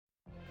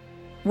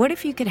What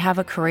if you could have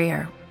a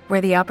career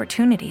where the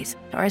opportunities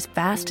are as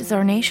vast as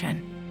our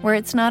nation, where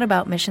it's not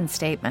about mission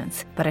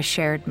statements, but a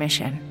shared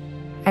mission?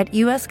 At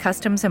U.S.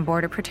 Customs and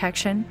Border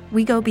Protection,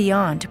 we go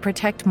beyond to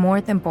protect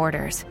more than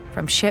borders.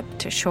 From ship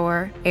to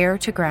shore, air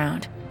to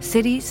ground,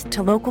 cities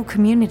to local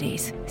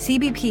communities,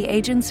 CBP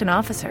agents and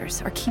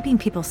officers are keeping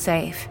people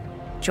safe.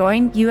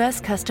 Join U.S.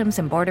 Customs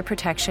and Border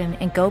Protection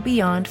and go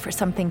beyond for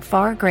something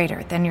far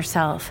greater than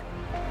yourself.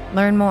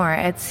 Learn more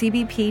at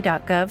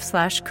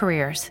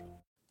cbp.gov/careers.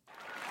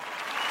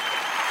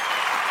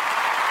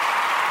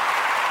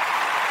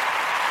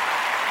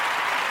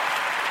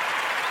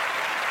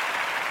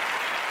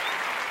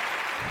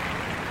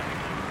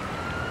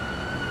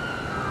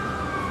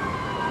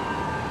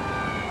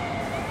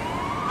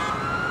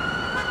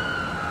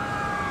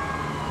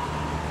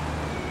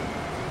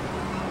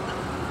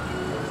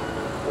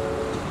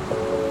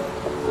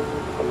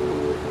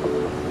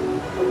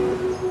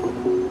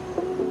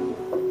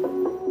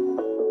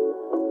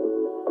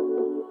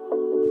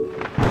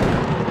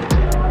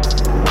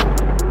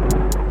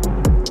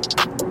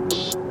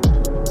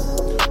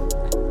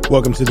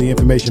 Welcome to the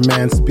Information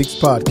Man Speaks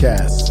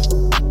podcast.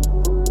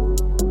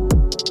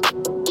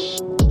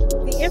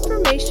 The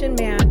Information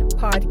Man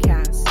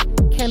podcast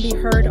can be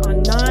heard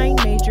on 9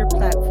 major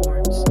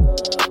platforms,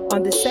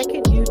 on the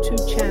second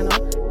YouTube channel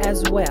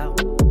as well,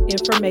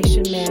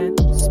 Information Man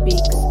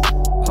Speaks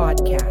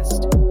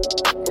podcast.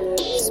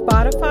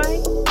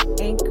 Spotify,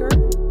 Anchor,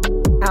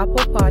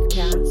 Apple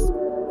Podcasts,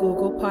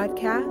 Google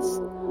Podcasts,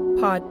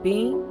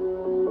 Podbean,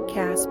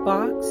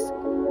 Castbox,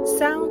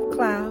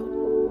 SoundCloud,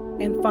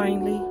 and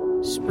finally,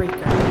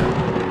 Spreaker.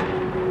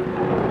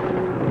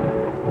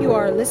 You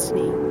are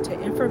listening to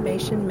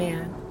Information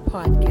Man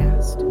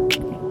Podcast.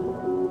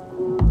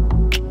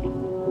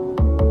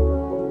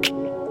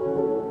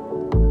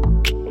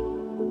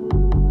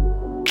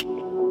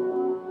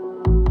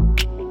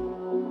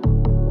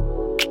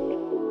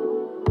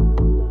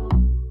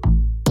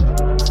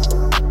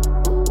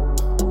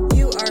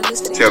 You are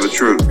listening Tell the to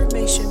truth.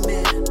 Information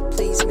Man.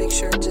 Please make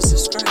sure to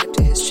subscribe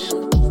to his channel.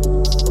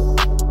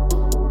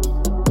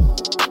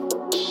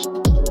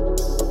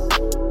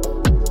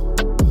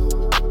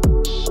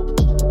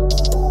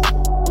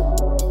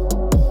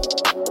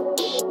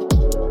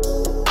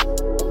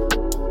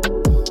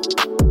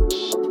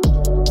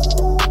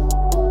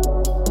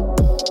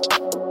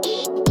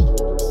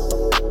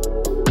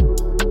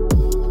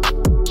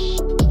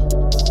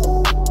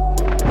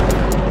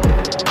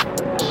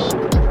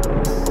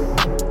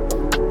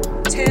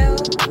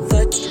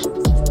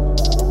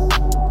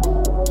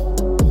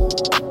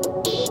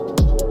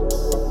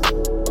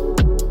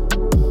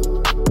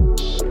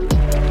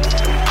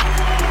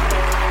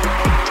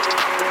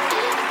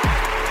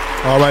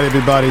 All right,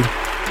 everybody.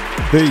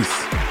 Peace.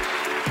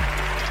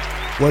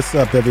 What's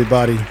up,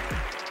 everybody?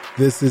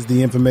 This is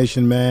the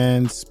Information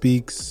Man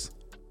Speaks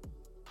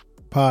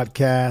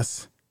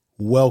podcast.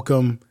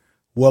 Welcome,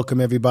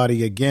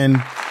 everybody,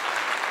 again.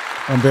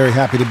 I'm very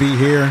happy to be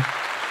here.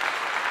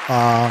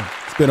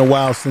 It's been a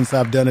while since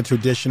I've done a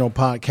traditional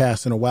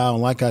podcast in a while.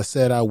 And like I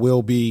said, I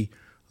will be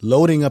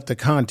loading up the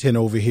content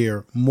over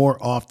here more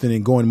often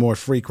and going more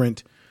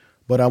frequent.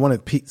 But I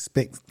want to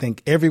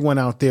thank everyone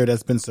out there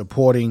that's been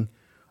supporting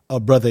a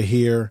brother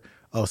here,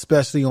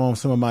 especially on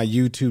some of my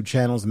YouTube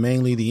channels,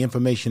 mainly the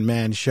Information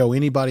Man Show.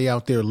 Anybody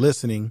out there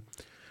listening,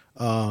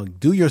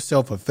 do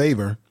yourself a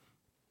favor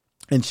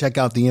and check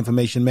out the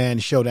Information Man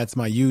Show. That's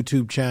my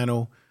YouTube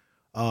channel.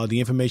 The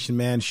Information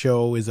Man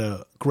Show is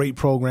a great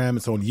program.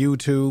 It's on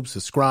YouTube.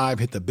 Subscribe,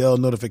 hit the bell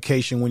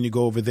notification when you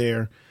go over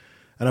there.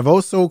 And I've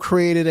also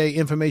created a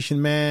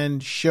Information Man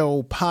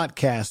Show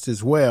podcast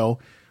as well,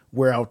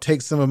 where I'll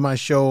take some of my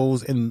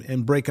shows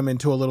and break them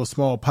into a little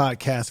small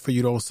podcast for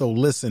you to also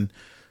listen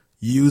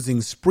using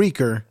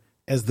Spreaker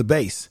as the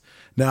base.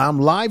 Now, I'm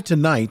live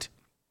tonight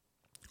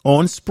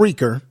on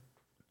Spreaker.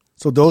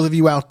 So those of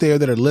you out there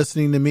that are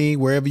listening to me,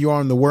 wherever you are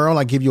in the world,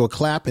 I give you a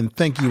clap and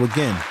thank you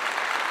again.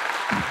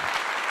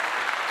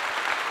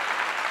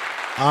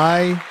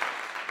 I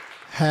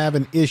have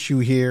an issue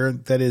here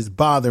that is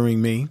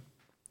bothering me.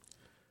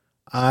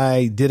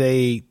 I did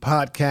a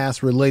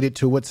podcast related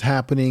to what's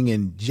happening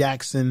in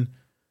Jackson,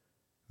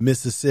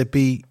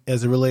 Mississippi,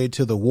 as it related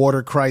to the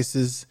water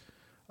crisis.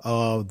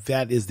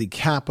 That is the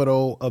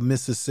capital of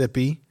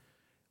Mississippi,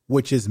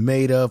 which is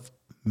made of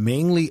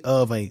mainly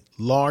of a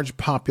large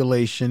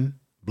population.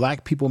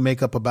 Black people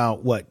make up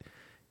about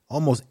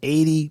almost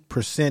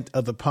 80%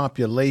 of the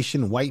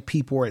population. White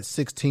people are at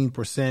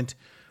 16%.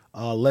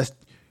 Lest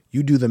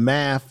you do the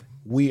math,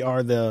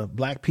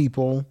 black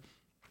people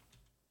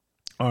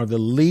are the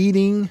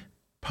leading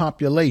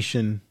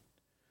population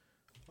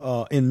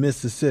in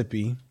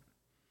Mississippi,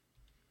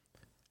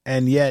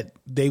 and yet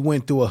they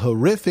went through a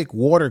horrific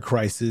water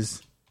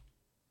crisis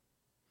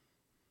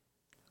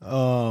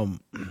for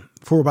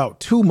about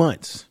 2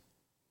 months,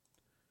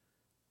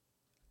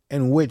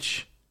 in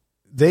which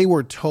they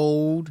were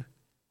told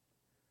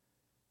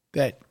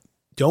that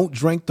don't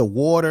drink the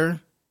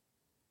water.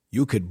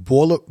 You could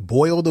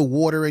boil the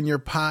water in your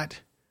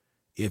pot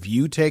If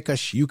you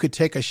could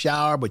take a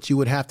shower, but you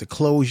would have to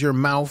close your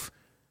mouth.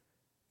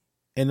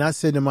 And I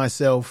said to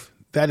myself,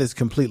 that is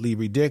completely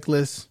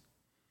ridiculous.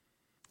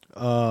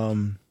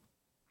 What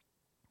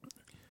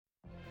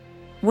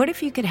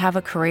if you could have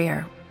a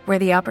career where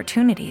the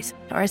opportunities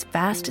are as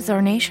vast as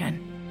our nation,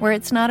 where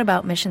it's not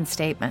about mission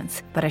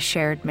statements, but a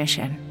shared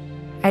mission?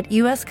 At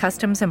U.S.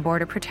 Customs and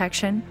Border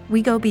Protection,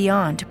 we go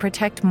beyond to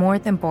protect more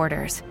than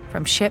borders.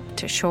 From ship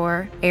to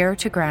shore, air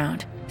to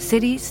ground,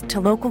 cities to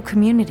local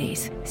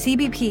communities,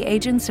 CBP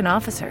agents and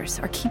officers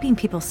are keeping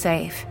people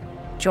safe.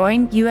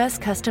 Join U.S.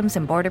 Customs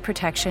and Border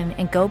Protection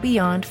and go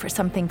beyond for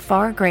something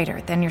far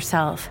greater than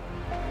yourself.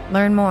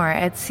 Learn more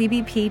at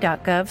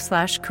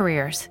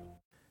cbp.gov/careers.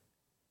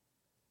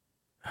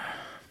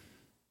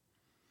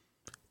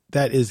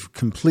 That is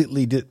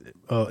completely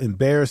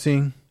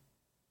embarrassing,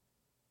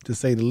 to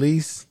say the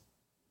least.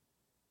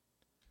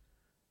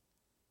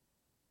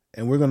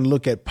 And we're going to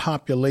look at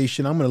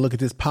population. I'm going to look at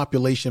this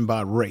population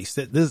by race.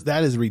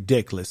 That is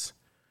ridiculous.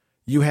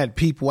 You had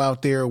people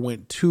out there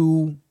went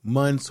 2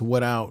 months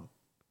without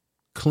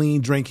clean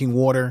drinking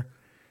water.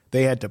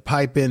 They had to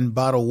pipe in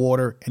bottled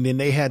water. And then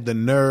they had the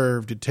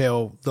nerve to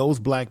tell those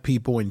black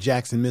people in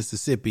Jackson,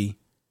 Mississippi,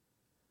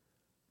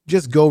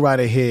 just go right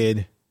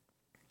ahead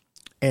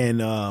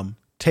and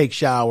take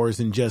showers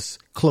and just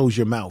close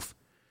your mouth.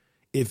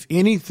 If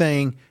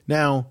anything,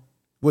 now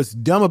what's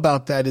dumb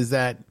about that is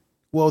that,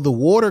 well, the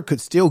water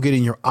could still get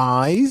in your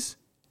eyes,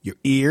 your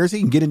ears. It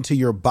can get into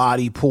your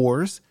body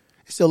pores.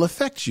 It still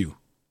affects you.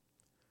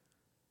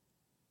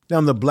 Now,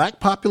 in the black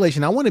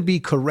population, I want to be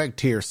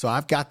correct here. So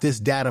I've got this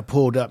data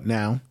pulled up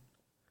now.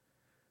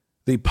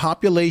 The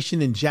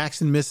population in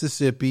Jackson,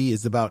 Mississippi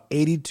is about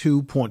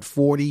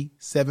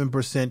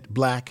 82.47%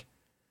 black,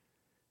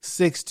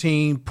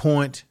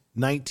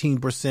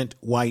 16.19%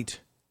 white.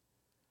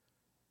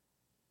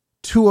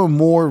 2 or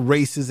more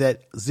races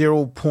at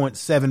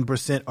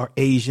 0.7% are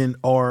Asian,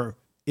 or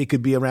it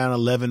could be around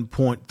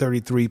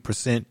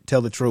 11.33%.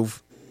 Tell the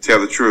truth. Tell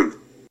the truth.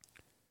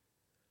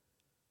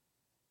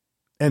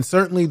 And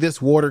certainly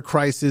this water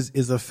crisis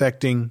is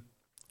affecting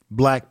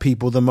black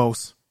people the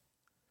most.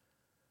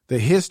 The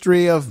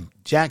history of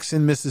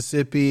Jackson,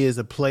 Mississippi is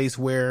a place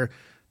where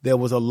there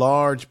was a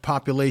large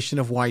population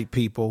of white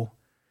people.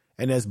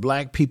 And as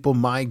black people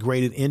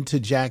migrated into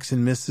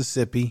Jackson,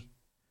 Mississippi,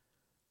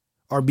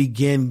 or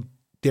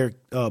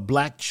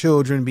black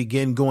children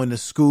begin going to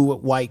school with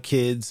white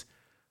kids,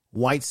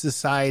 white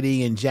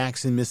society in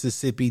Jackson,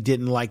 Mississippi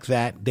didn't like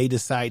that. They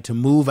decided to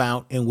move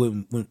out.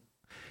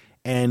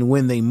 And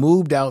when they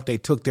moved out, they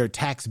took their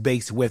tax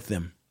base with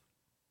them.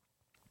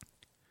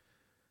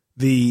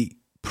 The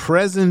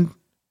present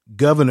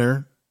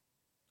governor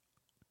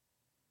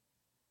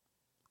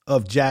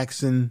of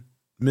Jackson,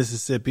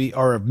 Mississippi,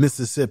 or of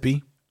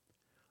Mississippi,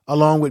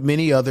 along with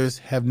many others,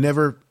 have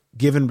never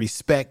given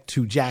respect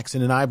to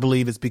Jackson. And I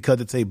believe it's because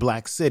it's a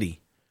black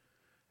city.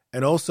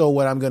 And also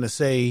what I'm going to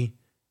say,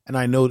 and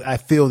I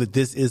feel that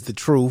this is the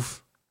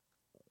truth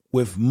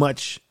with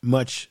much,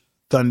 much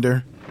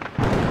thunder.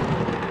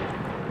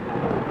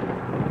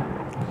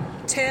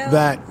 Tell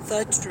that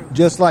the truth.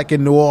 Just like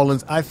in New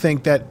Orleans, I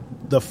think that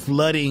the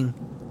flooding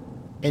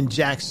in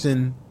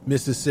Jackson,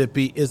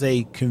 Mississippi is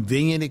a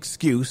convenient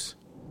excuse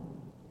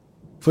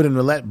for them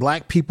to let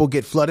black people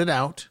get flooded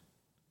out,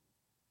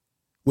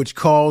 which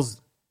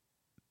caused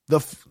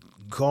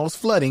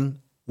flooding,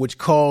 which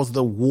caused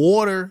the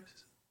water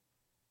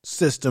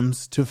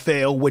systems to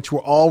fail, which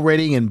were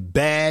already in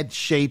bad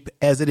shape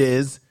as it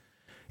is.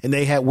 And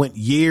they had went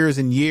years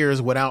and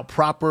years without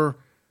proper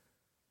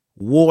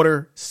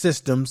water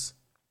systems.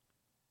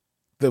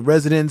 The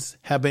residents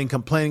have been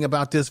complaining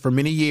about this for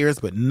many years,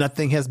 but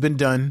nothing has been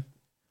done.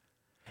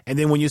 And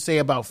then when you say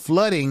about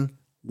flooding,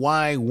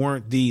 why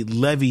weren't the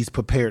levees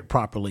prepared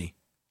properly?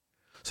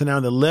 So now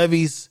the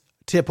levees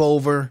tip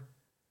over.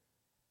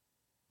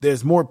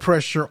 There's more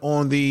pressure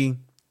on the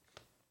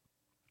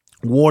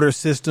water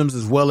systems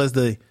as well as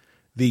the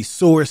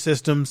sewer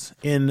systems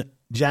in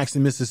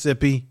Jackson,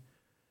 Mississippi.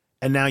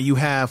 And now you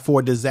have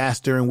for a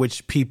disaster in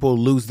which people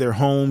lose their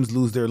homes,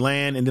 lose their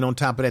land. And then on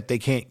top of that, they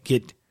can't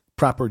get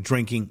proper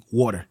drinking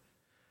water.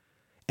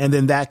 And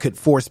then that could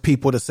force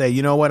people to say,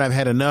 you know what, I've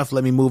had enough.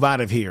 Let me move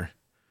out of here.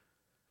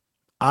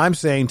 I'm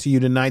saying to you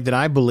tonight that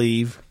I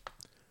believe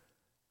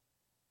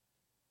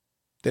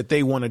that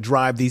they want to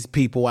drive these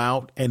people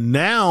out. And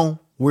now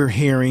we're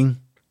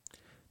hearing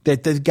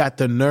that they've got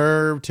the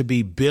nerve to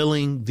be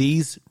billing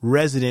these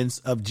residents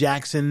of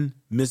Jackson,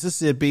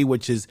 Mississippi,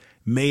 which is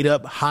made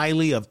up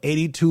highly of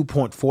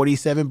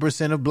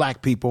 82.47% of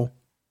black people,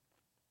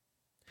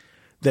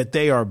 that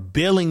they are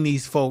billing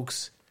these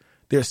folks.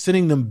 They're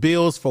sending them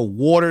bills for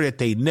water that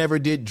they never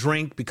did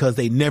drink because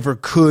they never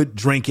could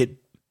drink it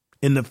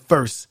in the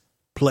first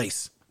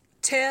place.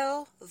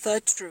 Tell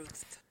the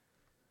truth.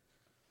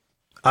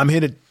 I'm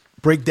here to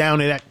break down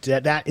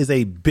that is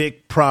a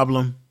big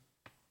problem.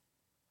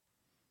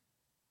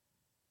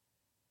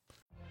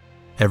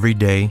 Every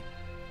day,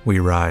 we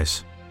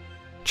rise,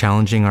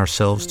 challenging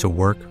ourselves to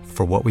work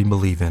for what we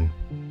believe in.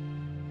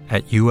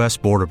 At U.S.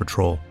 Border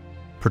Patrol,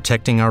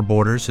 Protecting our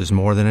borders is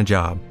more than a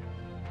job.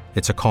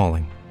 It's a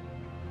calling.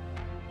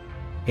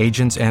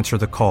 Agents answer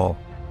the call,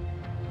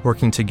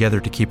 working together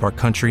to keep our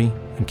country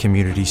and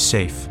communities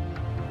safe.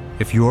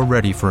 If you're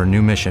ready for a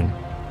new mission,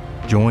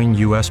 join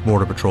U.S.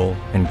 Border Patrol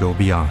and go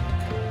beyond.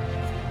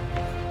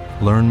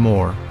 Learn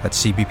more at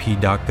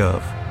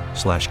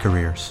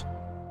cbp.gov/careers.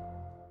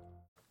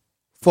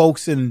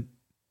 Folks in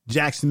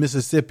Jackson,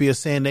 Mississippi are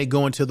saying they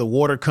go into the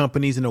water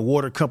companies and the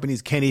water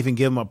companies can't even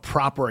give them a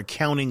proper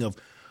accounting of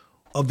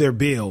their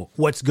bill.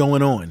 What's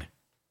going on?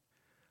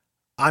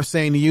 I'm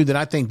saying to you that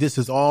I think this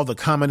is all the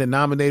common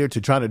denominator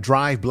to try to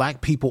drive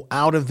black people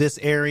out of this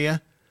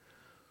area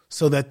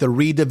so that the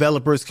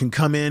redevelopers can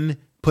come in,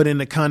 put in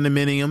the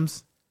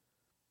condominiums,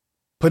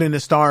 put in the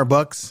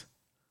Starbucks,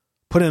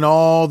 put in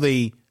all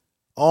the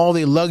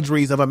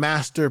luxuries of a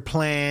master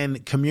plan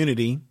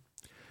community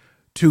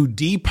to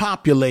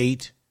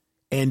depopulate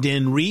and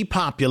then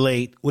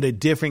repopulate with a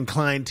different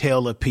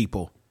clientele of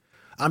people.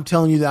 I'm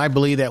telling you that I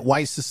believe that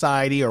white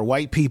society or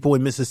white people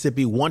in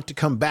Mississippi want to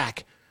come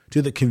back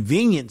to the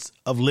convenience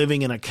of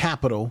living in a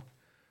capital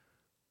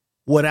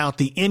without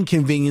the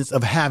inconvenience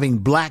of having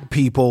black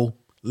people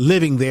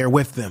living there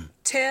with them.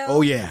 Tell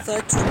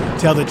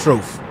the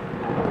truth.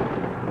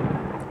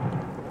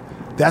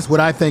 That's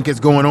what I think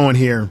is going on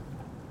here.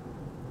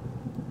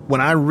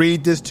 When I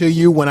read this to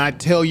you, when I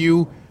tell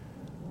you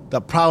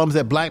the problems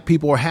that black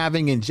people are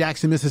having in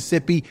Jackson,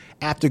 Mississippi,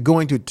 after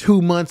going through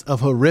 2 months of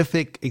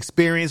horrific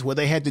experience where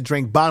they had to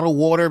drink bottled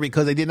water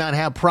because they did not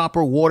have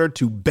proper water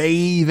to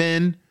bathe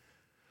in.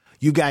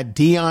 You got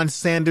Deion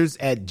Sanders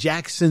at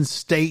Jackson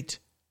State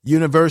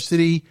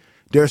University.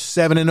 They're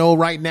 7-0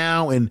 right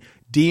now, and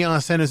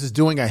Deion Sanders is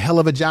doing a hell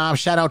of a job.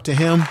 Shout out to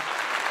him.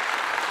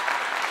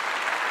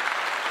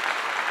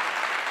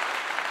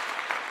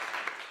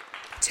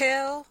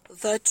 Tell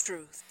the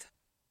truth.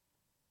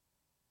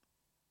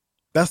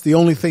 That's the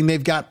only thing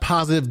they've got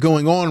positive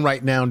going on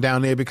right now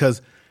down there, because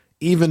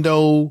even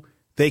though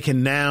they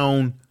can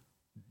now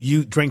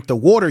you drink the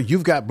water,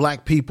 you've got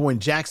black people in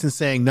Jackson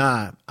saying,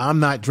 nah, I'm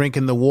not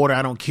drinking the water.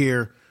 I don't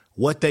care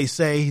what they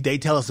say. They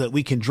tell us that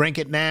we can drink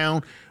it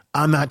now.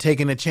 I'm not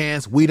taking a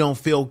chance. We don't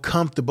feel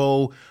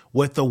comfortable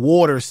with the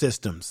water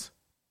systems.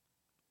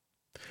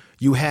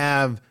 You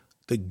have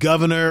the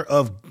governor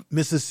of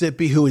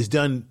Mississippi who has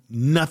done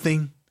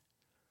nothing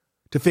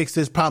to fix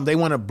this problem. They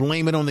want to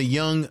blame it on the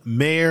young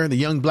mayor, the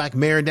young black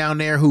mayor down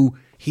there who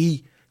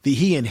he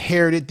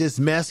inherited this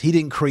mess. He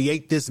didn't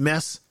create this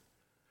mess.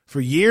 For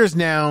years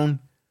now,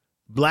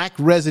 black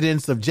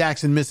residents of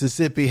Jackson,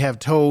 Mississippi have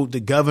told the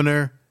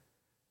governor,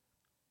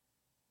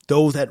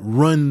 those that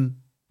run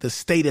the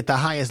state at the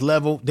highest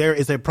level, there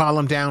is a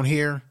problem down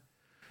here.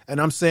 And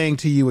I'm saying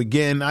to you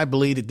again, I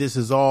believe that this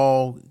is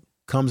all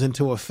comes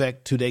into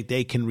effect to that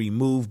they can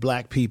remove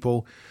black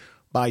people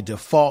by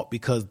default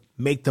because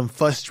make them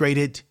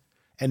frustrated.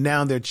 And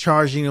now they're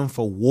charging them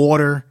for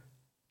water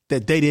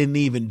that they didn't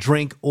even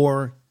drink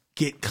or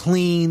get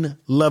clean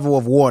level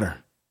of water.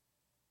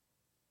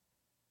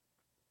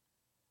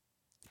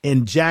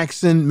 In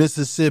Jackson,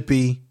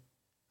 Mississippi,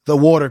 the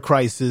water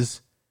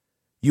crisis,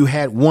 you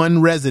had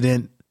one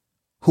resident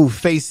who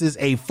faces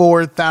a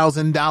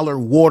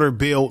 $4,000 water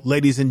bill.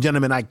 Ladies and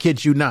gentlemen, I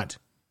kid you not.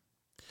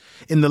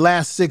 In the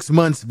last 6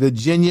 months,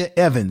 Virginia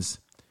Evans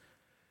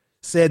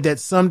said that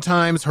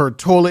sometimes her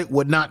toilet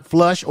would not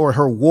flush or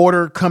her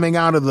water coming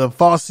out of the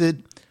faucet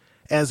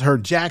as her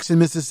Jackson,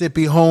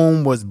 Mississippi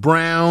home was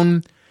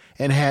brown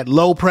and had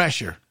low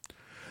pressure.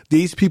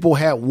 These people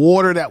had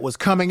water that was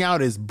coming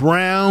out as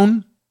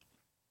brown.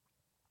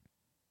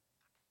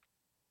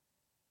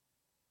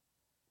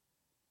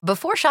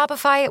 Before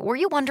Shopify, were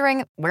you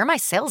wondering, where are my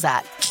sales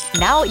at?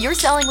 Now you're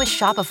selling with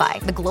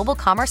Shopify, the global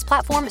commerce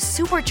platform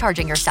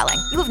supercharging your selling.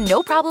 You have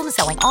no problem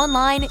selling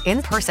online,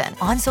 in person,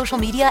 on social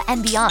media,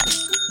 and beyond.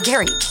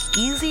 Gary,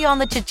 easy on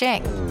the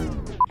cha-ching.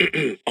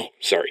 Oh,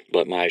 sorry,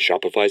 but my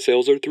Shopify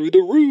sales are through the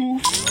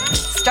roof.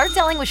 Start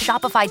selling with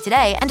Shopify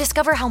today and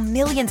discover how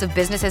millions of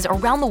businesses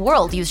around the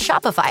world use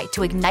Shopify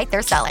to ignite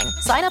their selling.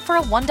 Sign up for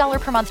a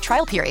 $1 per month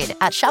trial period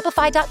at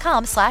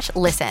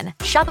shopify.com/listen.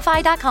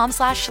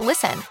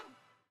 Shopify.com/listen.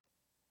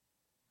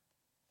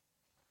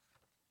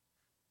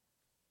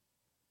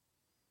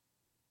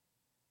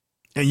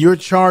 And you're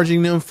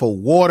charging them for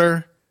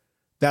water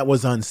that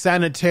was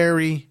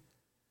unsanitary.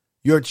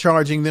 You're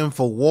charging them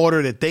for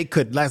water that they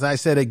could, as I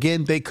said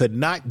again, they could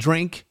not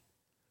drink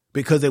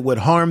because it would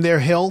harm their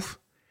health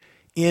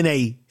in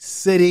a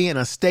city, in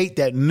a state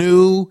that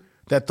knew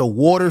that the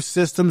water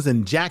systems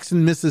in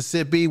Jackson,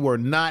 Mississippi were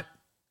not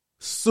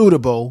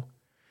suitable.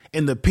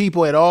 And the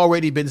people had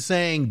already been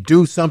saying,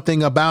 do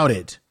something about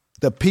it.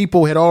 The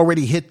people had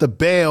already hit the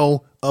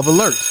bell of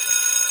alert.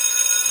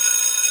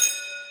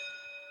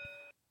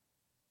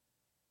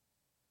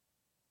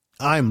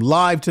 I'm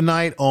live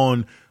tonight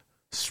on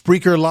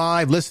Spreaker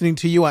Live, listening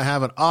to you. I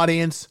have an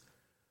audience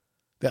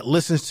that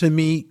listens to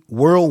me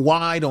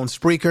worldwide on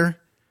Spreaker,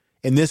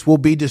 and this will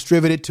be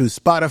distributed to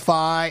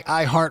Spotify,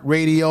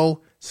 iHeartRadio,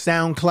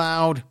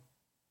 SoundCloud,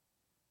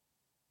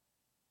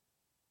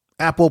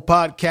 Apple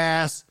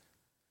Podcasts,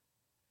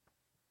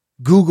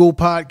 Google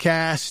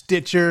Podcast,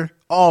 Stitcher,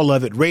 all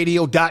of it,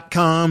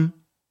 radio.com.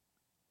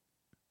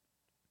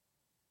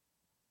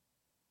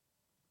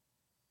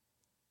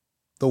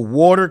 The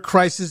water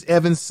crisis,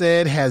 Evans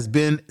said, has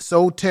been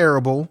so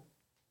terrible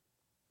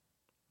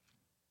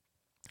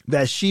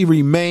that she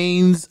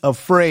remains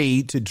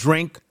afraid to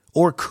drink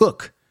or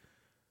cook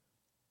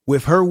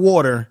with her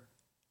water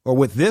or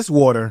with this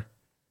water,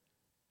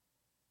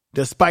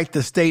 despite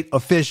the state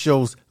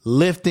officials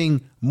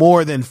lifting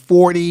more than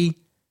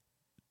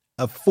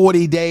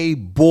 40-day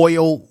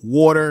boil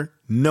water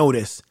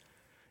notice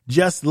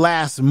just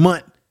last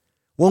month.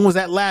 When was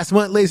that last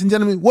month, ladies and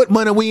gentlemen? What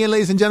month are we in,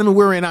 ladies and gentlemen?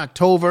 We're in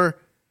October.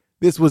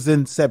 This was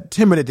in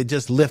September that they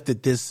just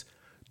lifted this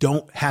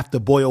don't have to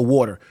boil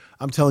water.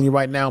 I'm telling you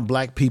right now,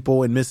 black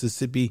people in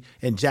Mississippi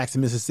and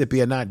Jackson,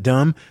 Mississippi are not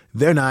dumb.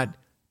 They're not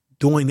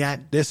doing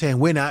that. They're saying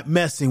we're not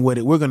messing with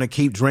it. We're going to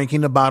keep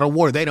drinking the bottled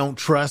water. They don't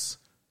trust.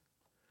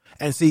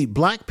 And see,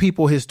 black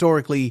people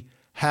historically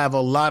have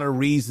a lot of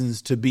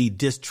reasons to be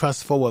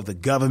distrustful of the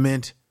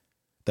government,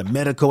 the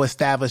medical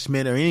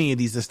establishment, or any of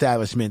these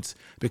establishments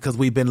because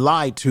we've been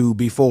lied to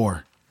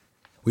before.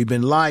 We've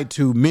been lied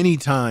to many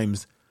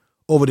times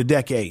over the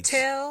decades.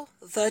 Tell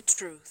the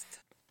truth.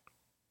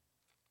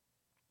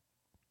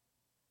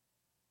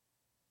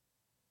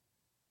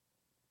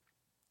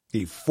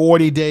 The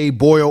 40-day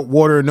boiled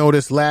water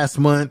notice last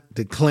month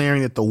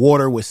declaring that the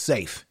water was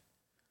safe.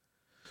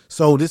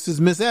 So this is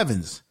Miss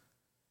Evans.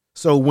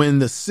 So when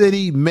the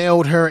city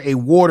mailed her a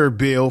water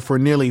bill for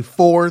nearly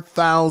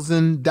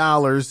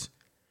 $4,000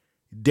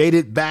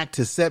 dated back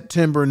to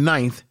September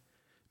 9th,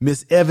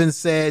 Miss Evans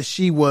said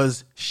she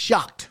was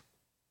shocked.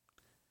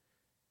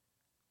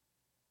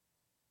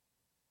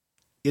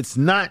 It's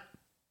not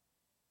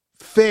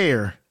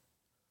fair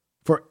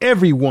for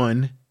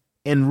everyone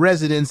and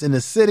residents in the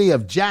city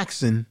of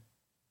Jackson,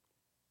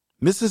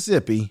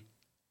 Mississippi.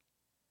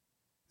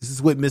 This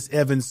is what Miss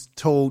Evans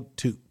told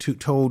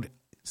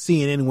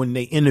CNN when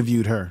they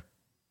interviewed her.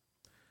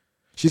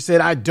 She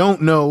said, I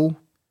don't know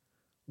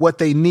what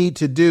they need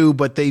to do,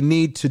 but they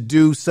need to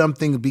do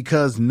something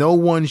because no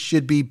one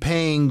should be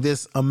paying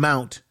this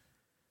amount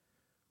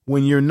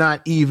when you're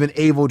not even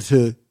able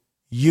to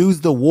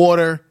use the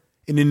water,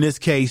 and in this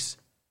case,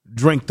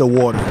 drink the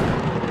water.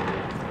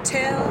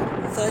 Tell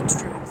the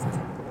truth.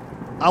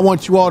 I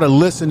want you all to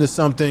listen to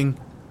something,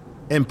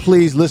 and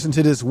please listen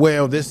to this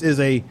well. This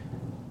is a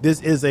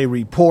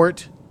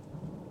report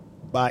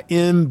by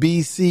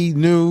NBC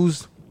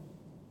News.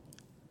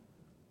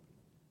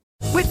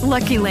 With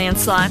Lucky Land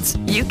Slots,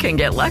 you can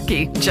get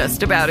lucky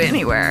just about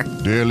anywhere.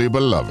 Dearly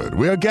beloved,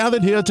 we are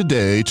gathered here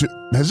today to...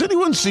 Has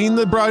anyone seen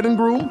the bride and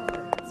groom?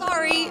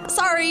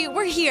 Sorry,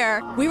 we're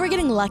here. We were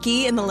getting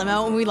lucky in the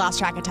limo and we lost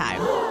track of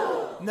time.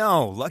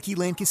 No, Lucky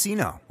Land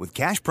Casino, with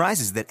cash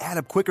prizes that add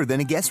up quicker than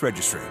a guest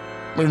registry.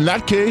 In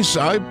that case,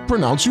 I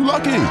pronounce you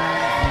lucky.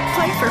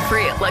 Play for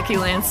free at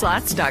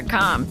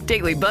LuckyLandSlots.com.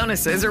 Daily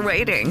bonuses are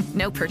waiting.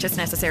 No purchase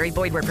necessary.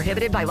 Void where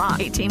prohibited by law.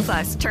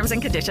 18+. Terms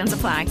and conditions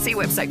apply. See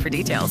website for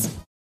details.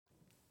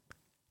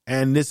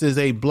 And this is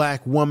a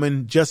black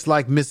woman, just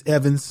like Miss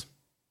Evans,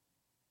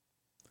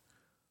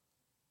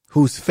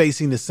 who's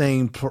facing the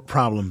same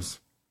problems.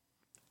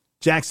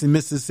 Jackson,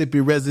 Mississippi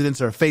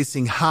residents are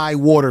facing high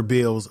water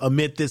bills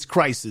amid this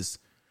crisis.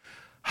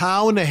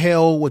 How in the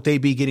hell would they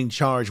be getting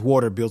charged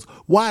water bills?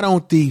 Why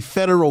don't the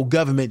federal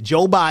government,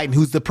 Joe Biden,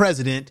 who's the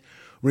president,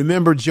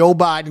 remember Joe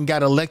Biden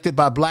got elected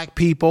by black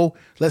people.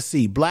 Let's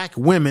see, black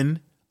women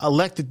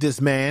elected this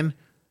man.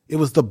 It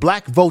was the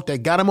black vote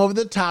that got him over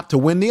the top to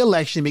win the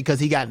election because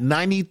he got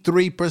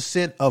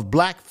 93% of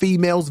black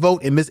females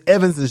vote. And Miss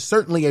Evans is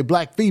certainly a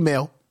black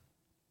female.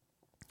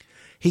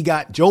 He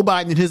got Joe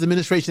Biden and his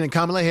administration and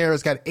Kamala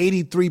Harris got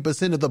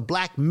 83% of the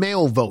black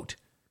male vote.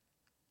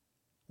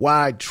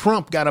 Why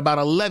Trump got about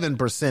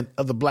 11%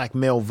 of the black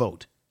male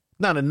vote.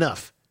 Not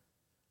enough.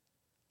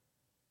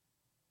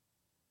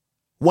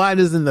 Why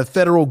doesn't the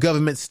federal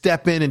government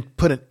step in and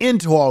put an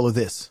end to all of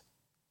this?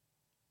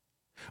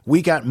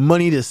 We got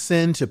money to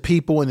send to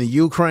people in the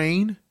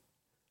Ukraine.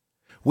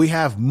 We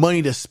have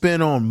money to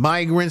spend on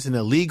migrants and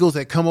illegals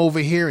that come over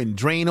here and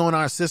drain on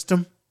our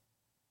system.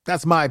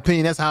 That's my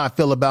opinion. That's how I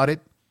feel about it.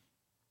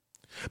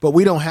 But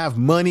we don't have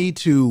money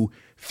to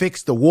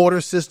fix the water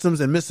systems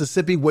in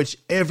Mississippi, which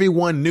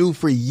everyone knew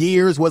for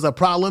years was a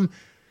problem.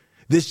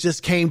 This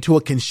just came to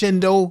a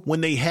crescendo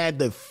when they had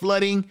the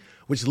flooding,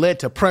 which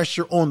led to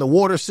pressure on the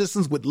water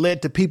systems, which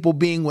led to people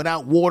being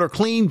without water,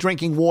 clean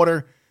drinking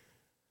water,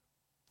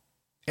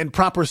 and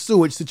proper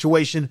sewage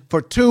situation for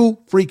 2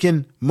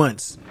 freaking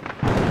months.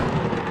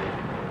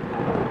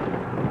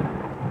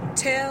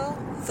 Tell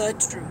the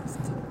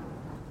truth.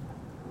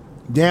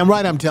 Damn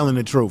right I'm telling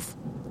the truth.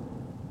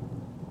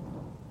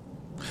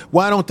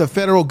 Why don't the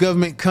federal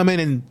government come in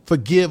and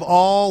forgive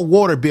all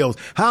water bills?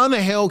 How in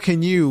the hell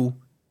can you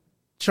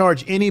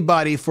charge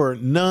anybody for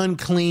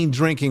non-clean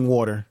drinking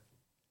water?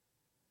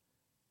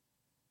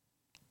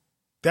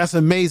 That's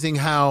amazing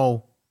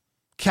how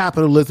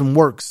capitalism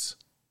works.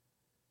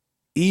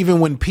 Even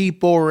when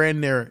people are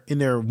in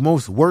their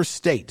most worst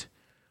state,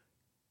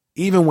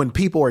 even when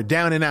people are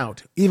down and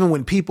out, even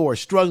when people are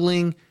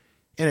struggling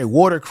in a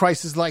water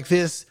crisis like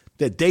this,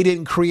 that they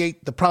didn't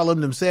create the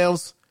problem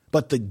themselves,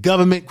 but the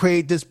government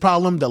created this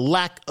problem, the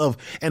lack of,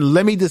 and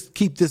let me just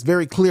keep this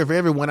very clear for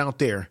everyone out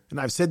there. And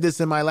I've said this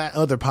in my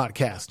other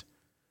podcast.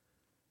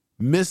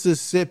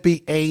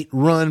 Mississippi ain't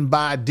run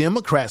by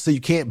Democrats, so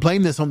you can't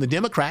blame this on the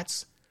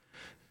Democrats.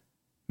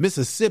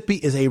 Mississippi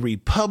is a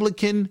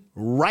Republican,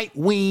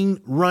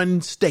 right-wing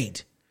run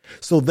state.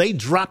 So they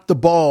dropped the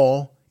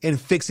ball in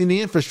fixing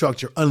the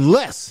infrastructure,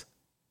 unless,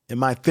 in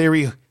my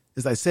theory,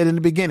 as I said in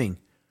the beginning,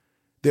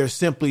 they're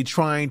simply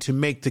trying to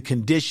make the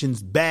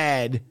conditions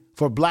bad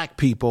for black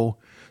people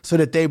so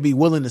that they'd be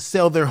willing to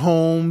sell their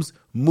homes,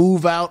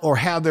 move out, or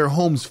have their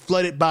homes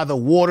flooded by the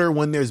water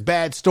when there's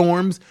bad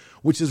storms,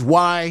 which is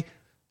why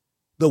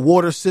the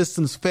water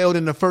systems failed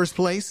in the first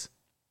place.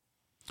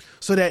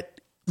 So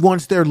that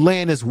once their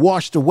land is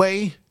washed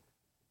away,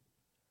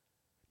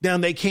 now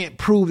they can't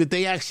prove that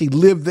they actually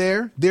live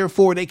there.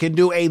 Therefore, they can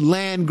do a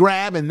land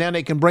grab, and now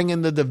they can bring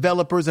in the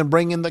developers and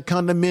bring in the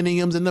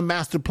condominiums and the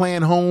master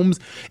plan homes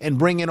and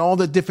bring in all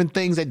the different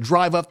things that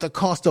drive up the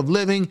cost of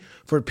living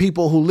for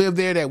people who live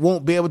there that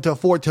won't be able to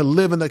afford to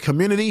live in the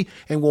community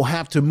and will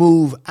have to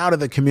move out of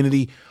the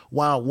community,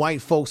 while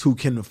white folks who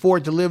can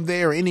afford to live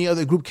there or any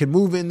other group can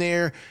move in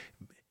there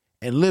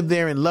and live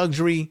there in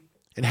luxury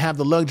and have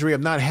the luxury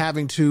of not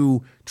having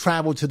to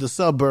travel to the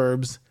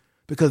suburbs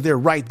because they're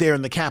right there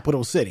in the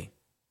capital city.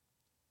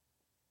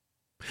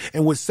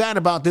 And what's sad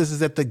about this is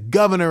that the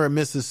governor of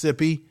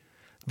Mississippi,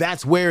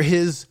 that's where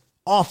his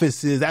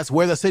office is. That's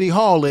where the city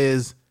hall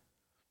is.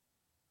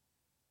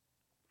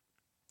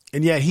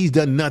 And yet he's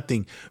done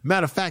nothing.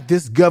 Matter of fact,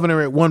 this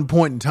governor at one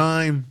point in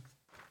time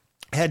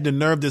had the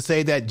nerve to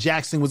say that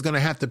Jackson was going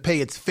to have to pay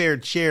its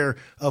fair share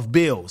of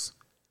bills.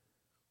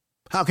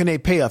 How can they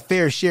pay a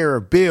fair share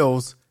of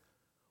bills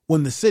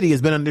when the city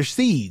has been under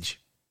siege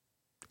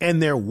and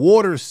their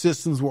water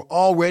systems were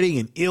already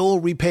in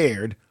ill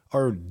repaired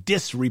or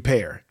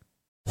disrepair?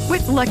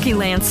 With Lucky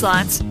Land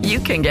Slots, you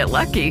can get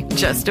lucky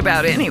just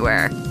about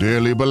anywhere.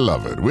 Dearly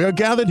beloved, we are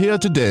gathered here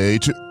today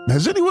to...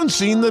 Has anyone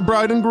seen the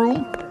bride and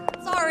groom?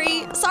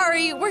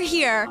 Sorry, we're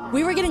here.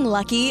 We were getting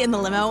lucky in the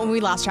limo and we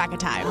lost track of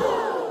time.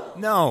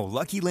 No,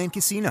 Lucky Land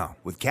Casino,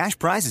 with cash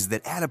prizes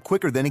that add up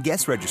quicker than a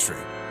guest registry.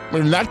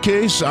 In that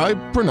case, I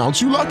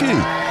pronounce you lucky.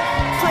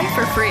 Play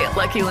for free at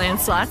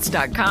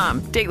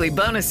LuckyLandSlots.com. Daily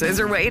bonuses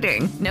are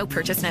waiting. No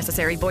purchase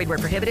necessary. Void where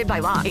prohibited by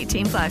law.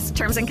 18+.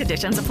 Terms and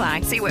conditions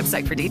apply. See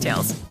website for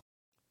details.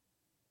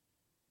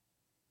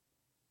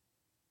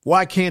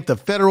 Why can't the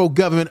federal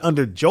government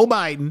under Joe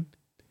Biden,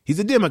 he's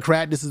a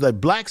Democrat, this is a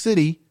black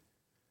city,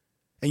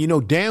 and you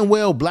know damn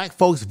well black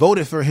folks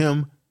voted for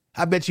him.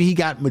 I bet you he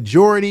got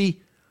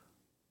majority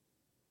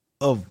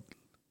of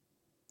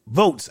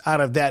votes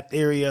out of that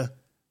area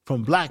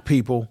from black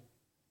people.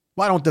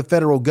 Why don't the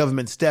federal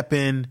government step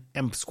in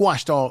and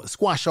squash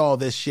all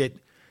this shit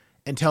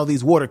and tell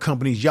these water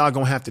companies, y'all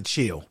gonna have to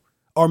chill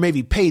or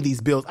maybe pay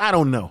these bills? I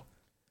don't know.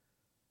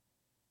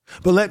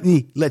 But let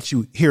me let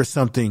you hear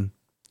something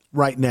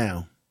right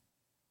now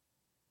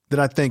that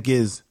I think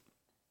is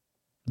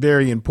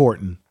very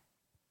important.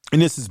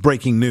 And this is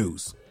breaking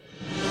news.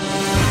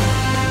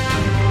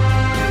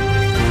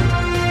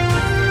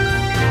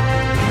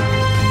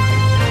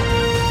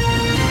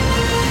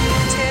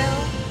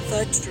 Tell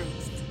the truth.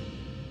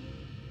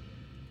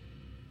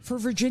 For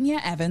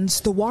Virginia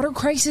Evans, the water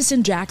crisis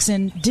in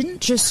Jackson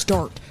didn't just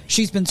start.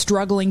 She's been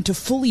struggling to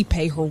fully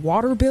pay her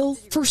water bill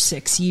for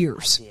 6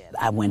 years.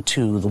 I went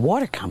to the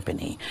water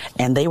company,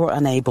 and they were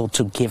unable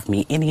to give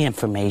me any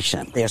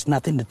information. There's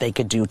nothing that they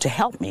could do to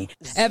help me.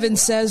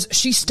 Evans says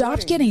she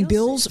stopped getting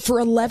bills for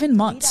 11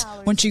 months.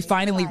 When she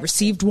finally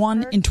received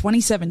one in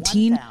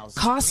 2017,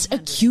 costs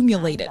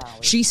accumulated,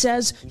 she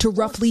says, to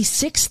roughly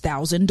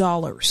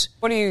 $6,000.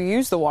 What do you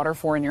use the water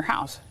for in your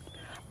house?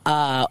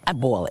 I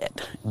boil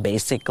it,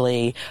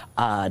 basically,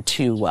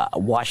 to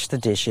wash the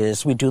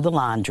dishes. We do the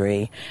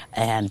laundry,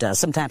 and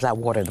sometimes I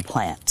water the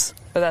plants.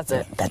 But that's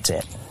it? That's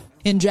it.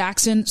 In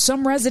Jackson,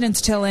 some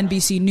residents tell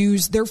NBC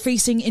News they're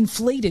facing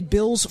inflated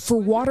bills for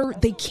water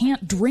they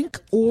can't drink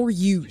or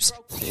use.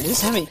 It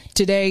is heavy.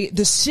 Today,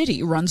 the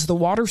city runs the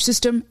water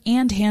system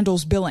and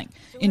handles billing.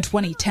 In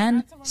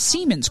 2010,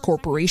 Siemens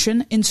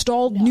Corporation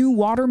installed new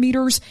water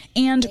meters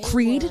and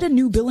created a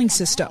new billing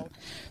system.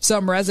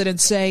 Some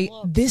residents say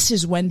this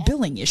is when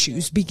billing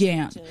issues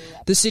began.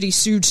 The city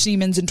sued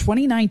Siemens in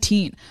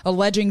 2019,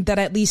 alleging that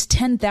at least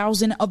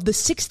 10,000 of the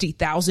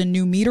 60,000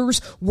 new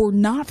meters were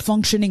not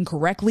functioning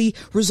correctly,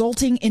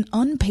 resulting in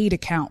unpaid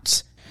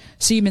accounts.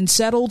 Siemens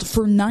settled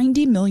for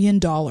 $90 million.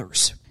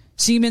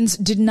 Siemens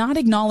did not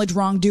acknowledge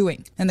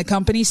wrongdoing, and the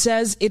company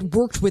says it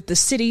worked with the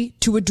city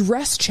to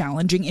address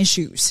challenging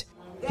issues.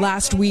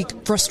 Last week,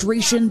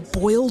 frustration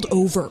boiled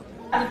over.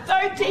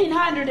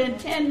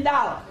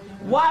 $1,310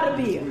 water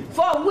bill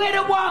for a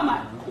widow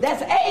woman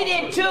that's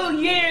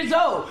 82 years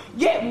old.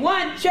 Get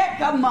one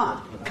check a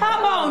month.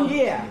 Come on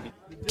here.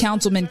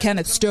 Councilman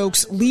Kenneth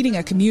Stokes leading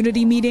a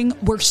community meeting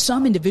where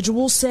some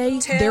individuals say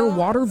their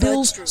water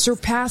bills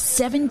surpass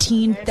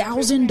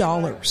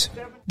 $17,000.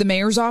 The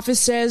mayor's office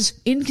says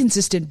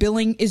inconsistent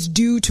billing is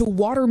due to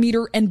water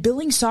meter and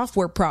billing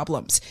software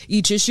problems.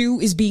 Each issue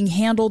is being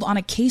handled on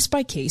a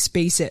case-by-case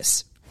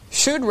basis.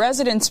 Should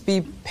residents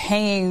be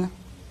paying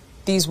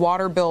these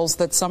water bills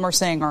that some are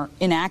saying are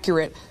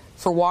inaccurate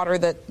for water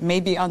that may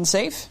be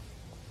unsafe?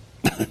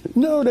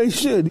 No, they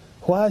should.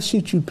 Why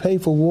should you pay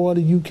for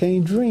water you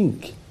can't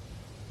drink?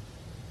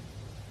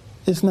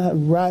 It's not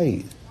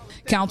right.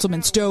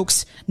 Councilman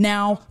Stokes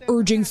now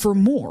urging for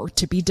more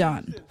to be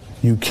done.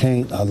 You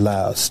can't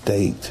allow a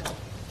state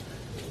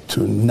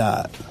to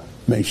not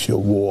make sure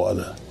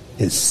water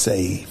is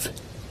safe,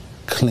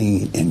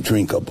 clean, and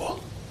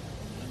drinkable.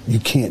 You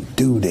can't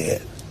do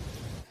that.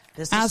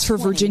 As for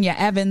Virginia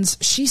Evans,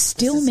 she's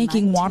still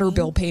making water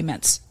bill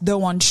payments,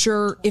 though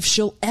unsure if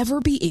she'll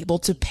ever be able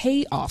to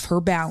pay off her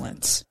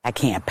balance. I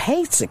can't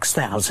pay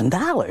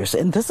 $6,000,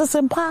 and this is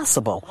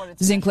impossible.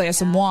 Zincle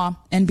Asamoah,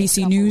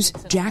 NBC News,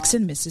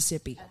 Jackson,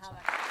 Mississippi.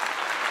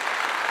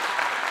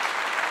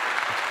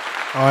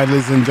 All right,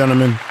 ladies and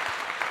gentlemen,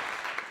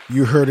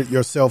 you heard it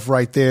yourself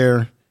right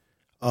there.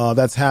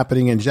 That's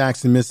happening in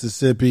Jackson,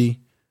 Mississippi.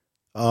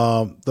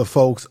 The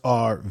folks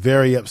are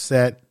very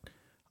upset.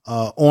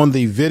 On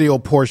the video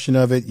portion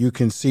of it, you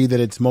can see that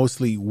it's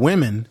mostly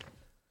women,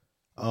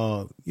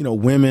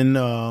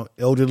 women,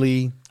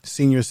 elderly,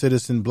 senior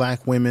citizen,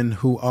 black women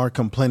who are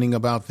complaining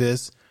about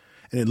this.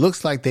 And it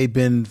looks like they've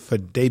been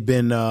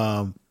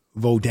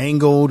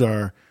vodangled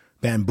or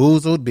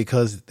bamboozled,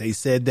 because they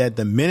said that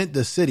the minute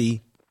the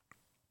city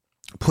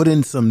put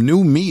in some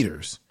new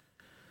meters,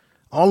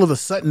 all of a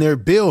sudden their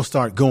bills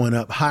start going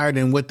up higher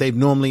than what they've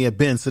normally have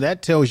been. So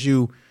that tells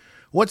you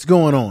what's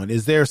going on.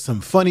 Is there some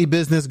funny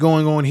business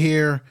going on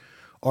here?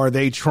 Are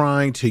they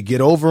trying to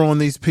get over on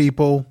these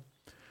people?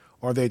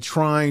 Are they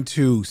trying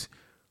to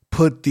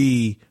put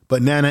the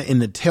banana in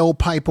the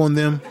tailpipe on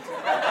them?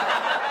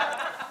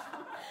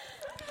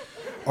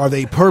 Are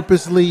they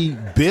purposely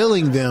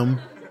billing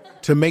them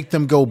to make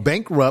them go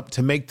bankrupt,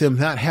 to make them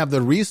not have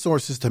the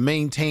resources to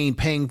maintain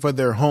paying for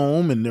their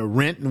home and their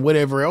rent and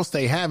whatever else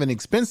they have in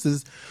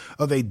expenses?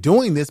 Are they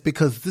doing this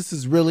because this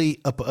is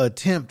really an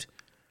attempt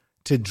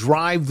to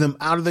drive them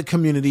out of the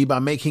community by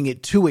making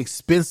it too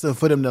expensive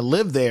for them to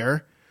live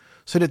there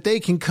so that they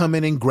can come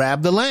in and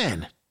grab the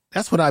land?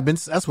 That's what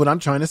I'm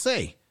trying to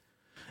say.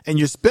 And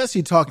you're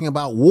especially talking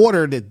about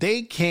water that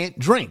they can't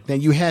drink. Now,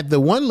 you had the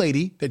one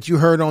lady that you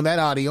heard on that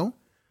audio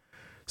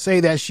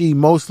say that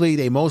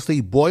they mostly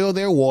boil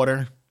their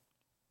water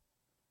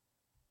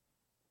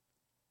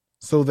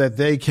so that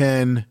they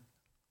can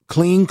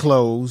clean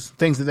clothes,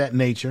 things of that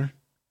nature.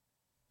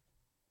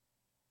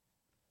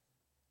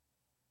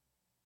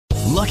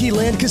 Lucky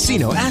Land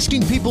Casino,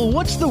 asking people,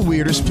 what's the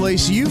weirdest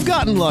place you've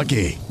gotten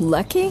lucky?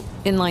 Lucky?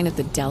 In line at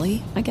the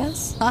deli, I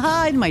guess?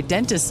 Aha, in my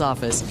dentist's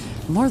office.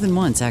 More than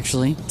once,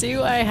 actually.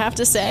 Do I have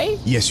to say?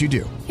 Yes, you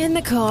do. In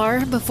the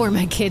car before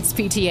my kids'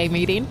 PTA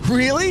meeting.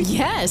 Really?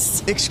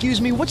 Yes. Excuse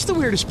me, what's the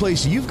weirdest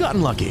place you've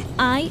gotten lucky?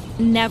 I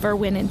never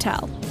win and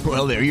tell.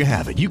 Well, there you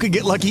have it. You can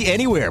get lucky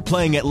anywhere,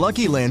 playing at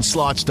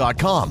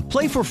LuckyLandSlots.com.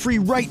 Play for free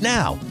right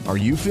now. Are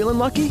you feeling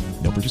lucky?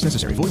 No purchase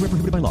necessary. Void where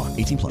prohibited by law.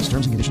 18+.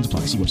 Terms and conditions apply.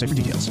 See website for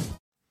details.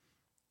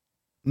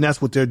 And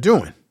that's what they're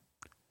doing.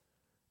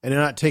 And they're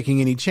not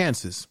taking any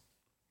chances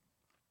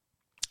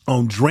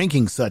on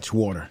drinking such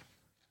water.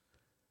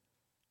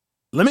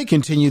 Let me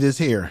continue this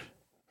here.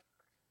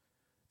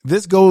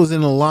 This goes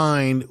in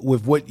line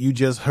with what you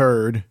just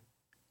heard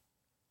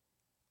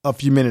a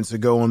few minutes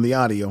ago on the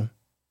audio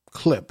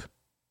clip.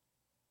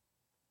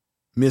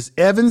 Miss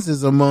Evans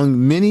is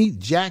among many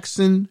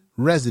Jackson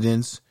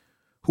residents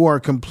who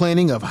are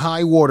complaining of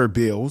high water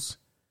bills.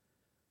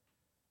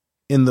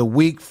 In the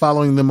week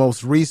following the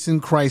most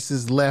recent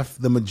crisis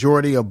left the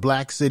majority of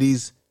black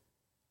cities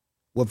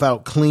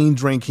without clean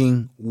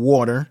drinking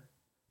water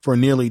for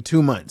nearly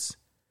 2 months.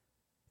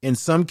 In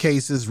some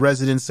cases,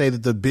 residents say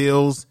that the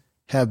bills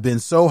have been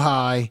so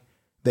high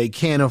they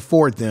can't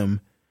afford them,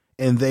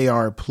 and they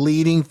are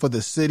pleading for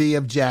the city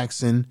of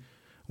Jackson,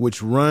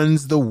 which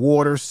runs the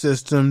water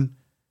system,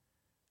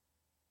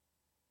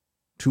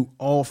 to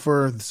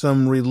offer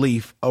some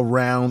relief.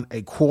 Around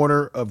a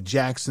quarter of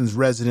Jackson's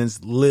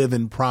residents live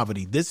in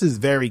poverty. This is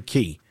very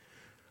key.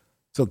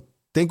 So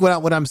think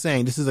about what I'm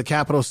saying. This is a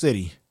capital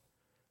city.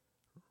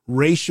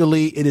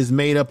 Racially, it is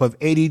made up of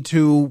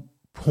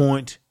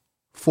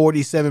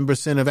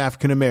 82.47% of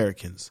African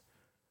Americans,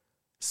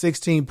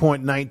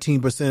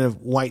 16.19%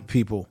 of white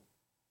people.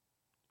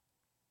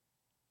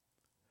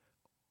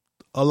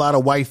 A lot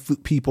of white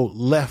people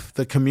left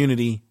the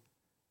community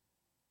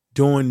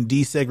during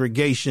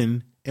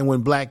desegregation and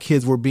when black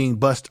kids were being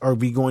bused or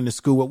be going to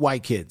school with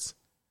white kids.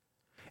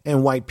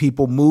 And white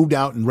people moved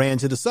out and ran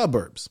to the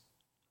suburbs.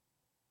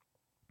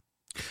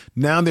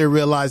 Now they're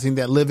realizing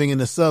that living in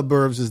the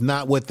suburbs is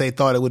not what they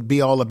thought it would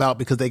be all about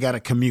because they got to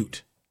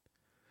commute.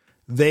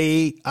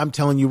 I'm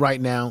telling you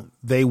right now,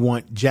 they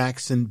want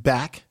Jackson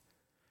back.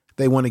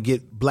 They want to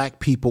get black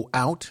people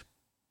out.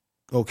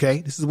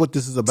 Okay, this is what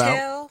this is about.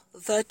 Tell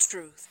the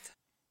truth.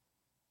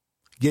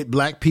 Get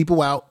black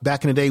people out.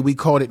 Back in the day, we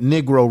called it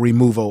Negro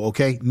removal.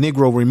 Okay,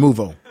 Negro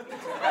removal.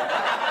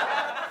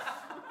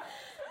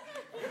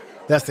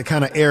 That's the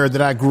kind of era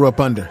that I grew up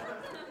under.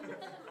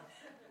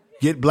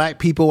 Get black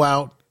people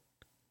out,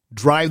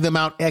 drive them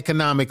out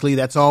economically.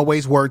 That's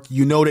always worked.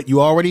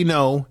 You already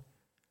know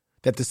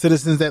that the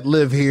citizens that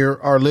live here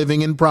are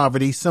living in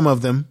poverty, some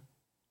of them.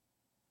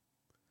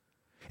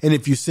 And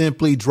if you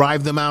simply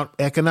drive them out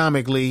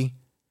economically,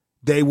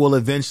 they will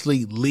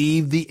eventually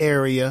leave the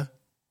area.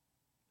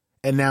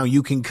 And now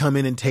you can come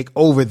in and take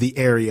over the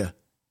area.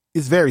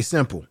 It's very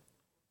simple.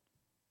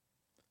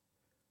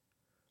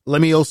 Let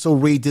me also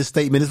read this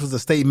statement. This was a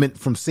statement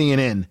from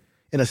CNN.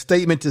 In a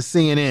statement to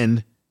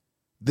CNN,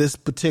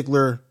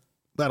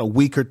 about a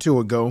week or two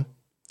ago,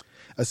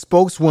 a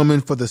spokeswoman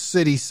for the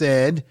city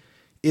said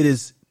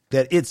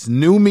that its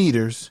new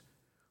meters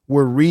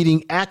were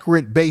reading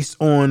accurate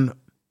based on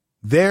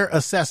their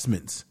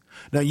assessments.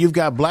 Now, you've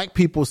got black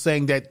people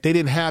saying that they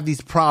didn't have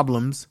these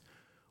problems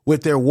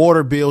with their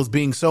water bills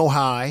being so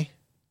high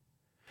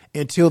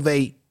until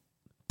they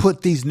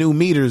put these new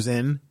meters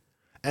in.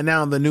 And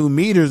now the new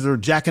meters are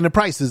jacking the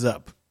prices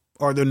up,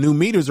 or the new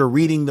meters are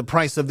reading the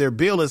price of their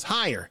bill is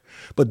higher.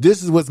 But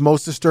this is what's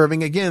most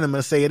disturbing. Again, I'm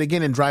going to say it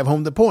again and drive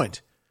home the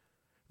point.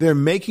 They're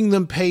making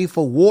them pay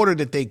for water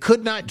that they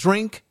could not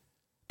drink,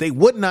 they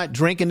would not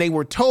drink, and they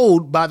were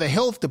told by the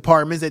health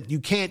departments that you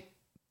can't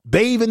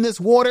bathe in this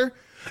water,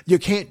 you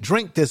can't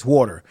drink this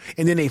water.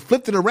 And then they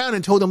flipped it around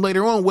and told them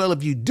later on, well,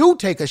 if you do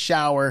take a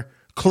shower,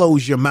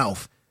 close your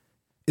mouth,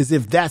 as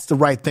if that's the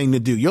right thing to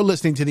do. You're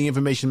listening to the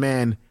Information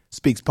Man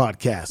Speaks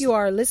podcast. You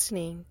are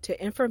listening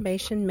to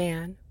Information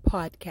Man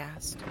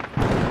podcast.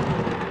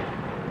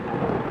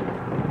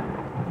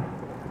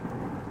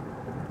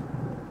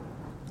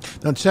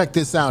 Now check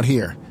this out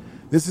here.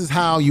 This is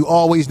how you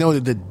always know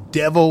that the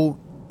devil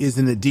is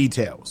in the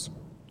details.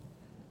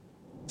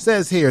 It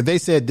says here, they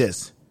said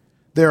this: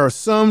 there are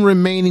some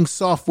remaining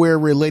software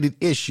related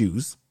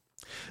issues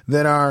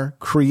that are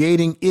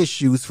creating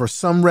issues for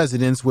some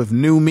residents with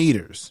new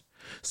meters.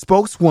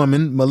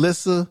 Spokeswoman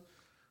Melissa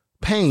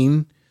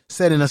Payne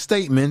said in a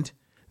statement,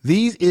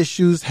 these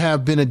issues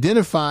have been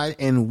identified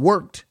and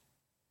work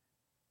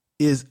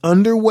is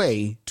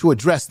underway to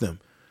address them.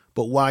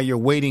 But while you're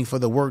waiting for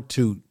the work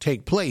to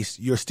take place,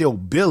 you're still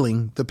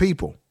billing the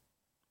people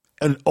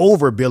and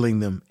overbilling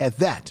them at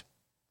that.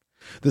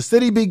 The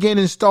city began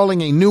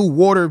installing a new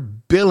water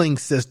billing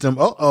system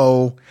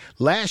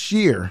last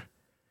year,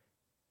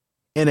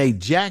 and a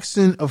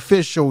Jackson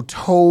official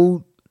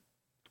told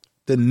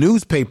the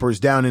newspapers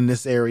down in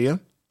this area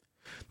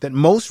that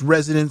most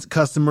residents'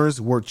 customers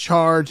were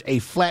charged a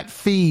flat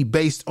fee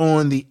based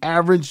on the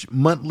average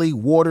monthly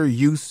water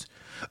use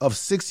of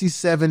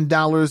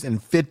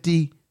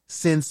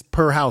 $67.50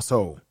 per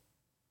household.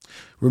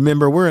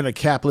 Remember, we're in a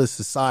capitalist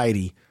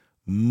society.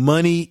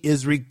 Money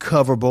is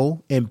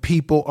recoverable and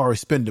people are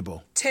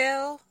expendable.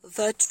 Tell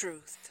the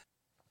truth.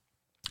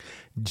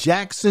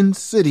 Jackson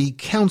City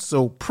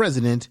Council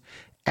President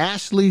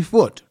Ashley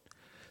Foote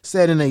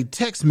said in a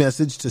text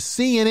message to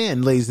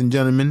CNN, ladies and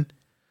gentlemen,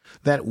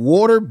 that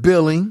water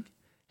billing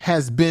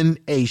has been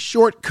a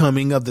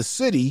shortcoming of the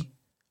city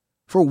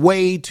for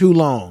way too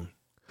long.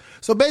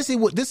 So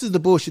basically, this is the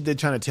bullshit they're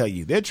trying to tell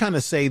you. They're trying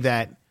to say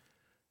that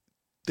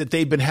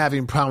they've been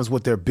having problems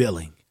with their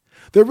billing.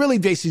 They're really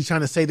basically trying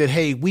to say that,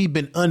 hey, we've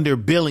been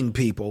underbilling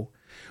people.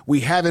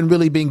 We haven't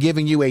really been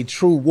giving you a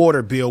true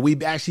water bill.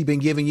 We've actually been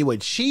giving you a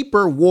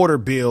cheaper water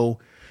bill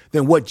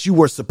than what you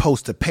were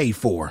supposed to pay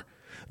for.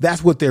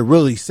 That's what they're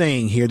really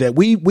saying here, that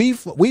we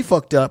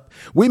fucked up,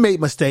 we made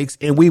mistakes,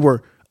 and we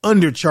were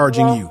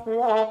undercharging you.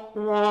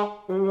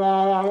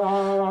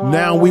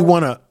 Now we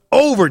want to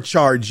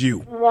overcharge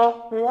you.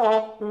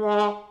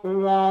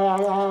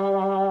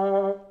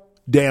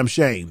 Damn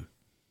shame.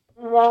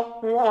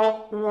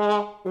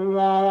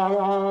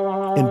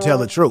 And tell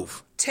the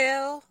truth.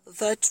 Tell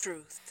the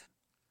truth.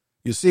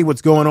 You see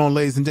what's going on,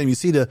 ladies and gentlemen? You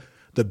see the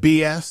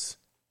BS?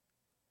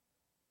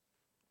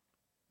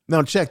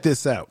 Now check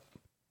this out.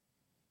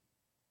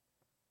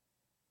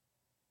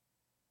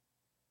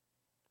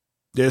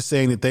 They're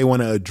saying that they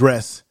want to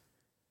address.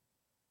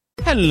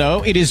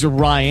 Hello, it is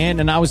Ryan,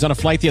 and I was on a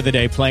flight the other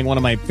day playing one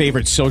of my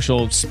favorite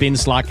social spin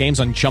slot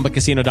games on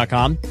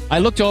ChumbaCasino.com. I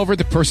looked over at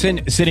the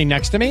person sitting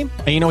next to me,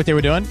 and you know what they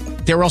were doing?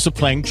 They were also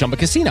playing Chumba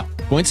Casino.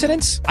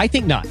 Coincidence? I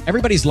think not.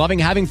 Everybody's loving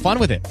having fun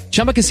with it.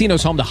 Chumba Casino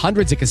is home to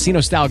hundreds of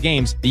casino-style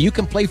games that you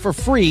can play for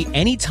free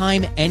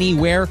anytime,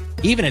 anywhere,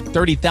 even at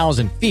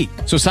 30,000 feet.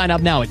 So sign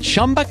up now at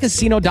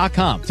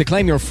ChumbaCasino.com to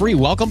claim your free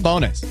welcome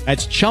bonus.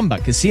 That's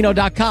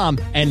ChumbaCasino.com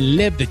and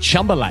live the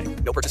Chumba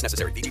life. No purchase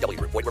necessary. VGW.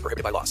 Void where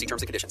prohibited by law. See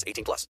terms and conditions.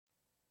 18+.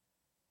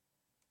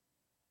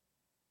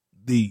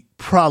 The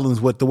problems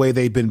with the way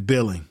they've been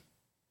billing.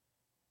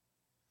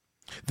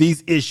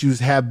 These issues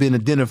have been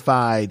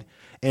identified,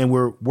 and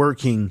we're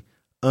working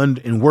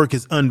and work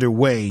is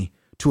underway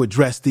to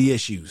address the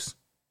issues.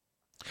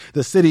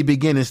 The city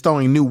began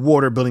installing new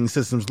water billing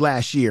systems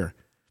last year.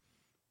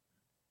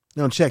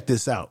 Now check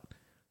this out.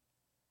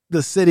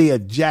 The city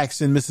of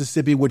Jackson,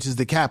 Mississippi, which is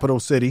the capital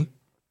city.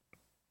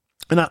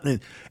 And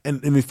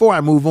before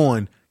I move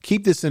on,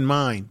 keep this in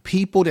mind.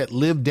 People that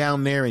live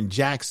down there in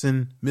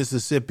Jackson,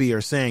 Mississippi are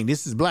saying,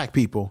 this is black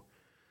people.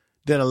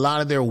 that a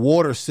lot of their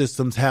water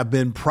systems have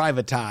been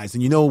privatized.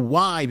 And you know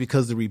why?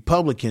 Because the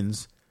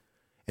Republicans,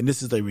 and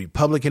this is a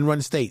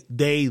Republican-run state,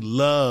 they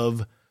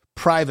love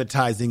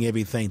privatizing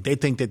everything. They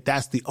think that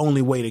that's the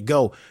only way to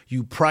go.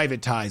 You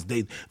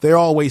privatize. They're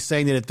always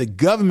saying that if the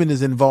government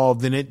is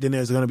involved in it, then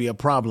there's going to be a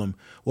problem.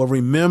 Well,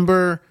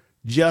 remember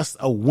just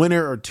a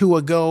winter or two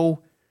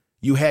ago,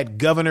 you had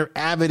Governor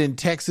Abbott in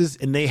Texas,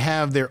 and they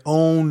have their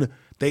own,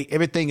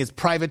 everything is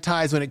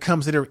privatized when it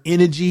comes to their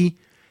energy,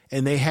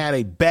 and they had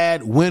a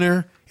bad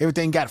winter.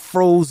 Everything got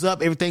froze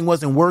up. Everything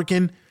wasn't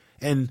working.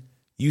 And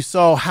you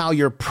saw how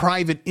your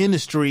private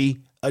industry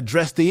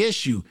addressed the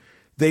issue.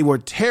 They were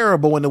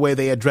terrible in the way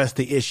they addressed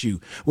the issue.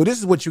 Well, this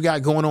is what you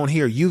got going on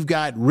here. You've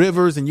got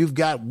rivers and you've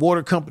got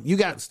water companies. You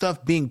got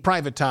stuff being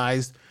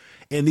privatized,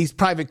 and these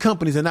private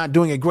companies are not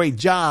doing a great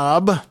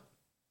job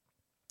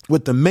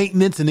with the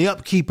maintenance and the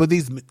upkeep of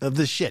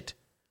this shit.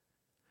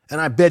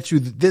 And I bet you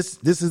this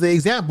is the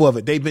example of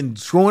it. They've been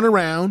screwing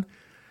around.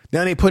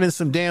 Now they put in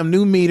some damn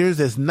new meters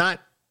that's not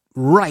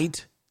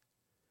right.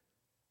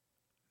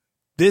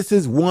 This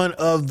is one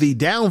of the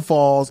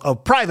downfalls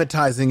of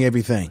privatizing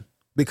everything.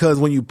 Because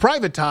when you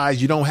privatize,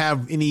 you don't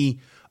have any,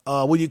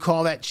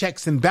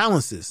 checks and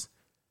balances.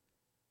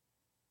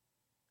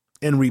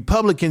 And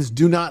Republicans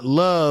do not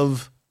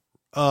love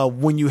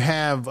when you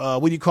have,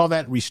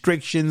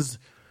 restrictions.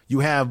 You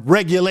have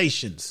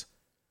regulations.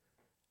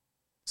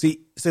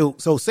 See, so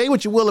say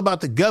what you will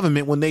about the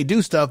government. When they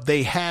do stuff,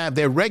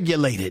 they're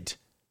regulated.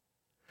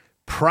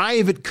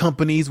 Private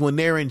companies, when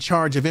they're in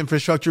charge of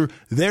infrastructure,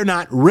 they're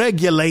not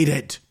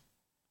regulated.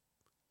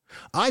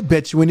 I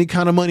bet you any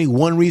kind of money,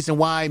 one reason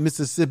why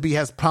Mississippi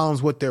has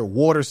problems with their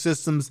water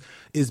systems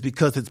is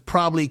because it's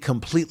probably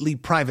completely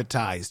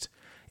privatized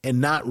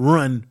and not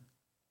run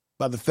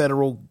by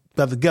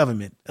the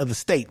government of the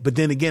state. But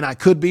then again, I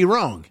could be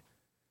wrong,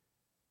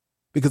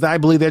 because I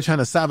believe they're trying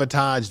to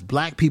sabotage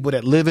black people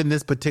that live in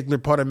this particular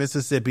part of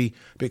Mississippi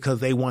because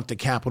they want the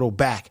capital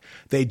back.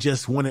 They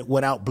just want it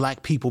without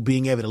black people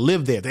being able to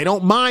live there. They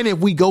don't mind if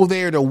we go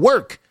there to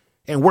work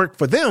and work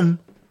for them,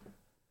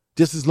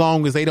 just as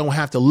long as they don't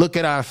have to look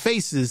at our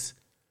faces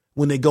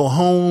when they go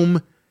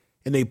home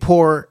and they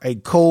pour a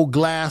cold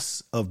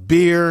glass of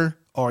beer,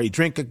 or they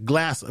drink a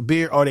glass of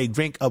beer, or they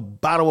drink a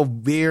bottle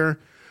of beer,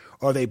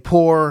 or they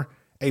pour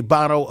a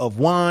bottle of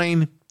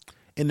wine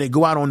and they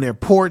go out on their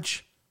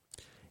porch.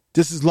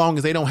 Just as long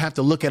as they don't have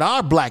to look at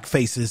our black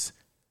faces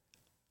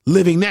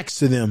living next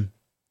to them.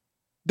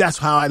 That's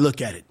how I look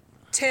at it.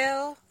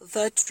 Tell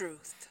the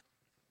truth.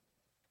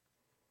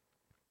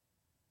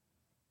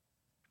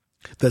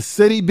 The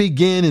city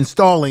began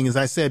installing, as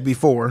I said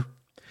before.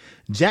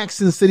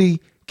 Jackson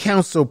City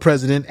Council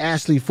President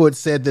Ashley Foote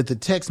said that the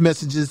text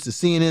messages to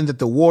CNN that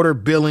the water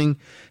billing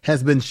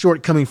has been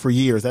shortcoming for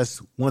years.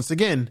 That's, once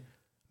again,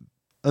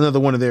 another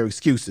one of their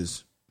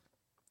excuses.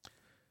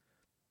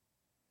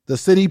 The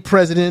city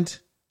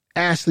president,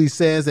 Ashley,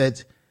 says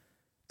that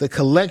the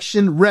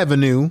collection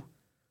revenue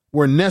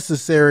were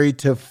necessary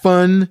to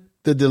fund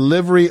the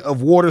delivery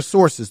of water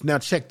sources. Now,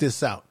 check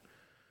this out.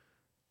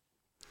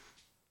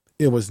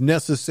 It was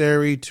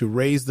necessary to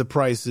raise the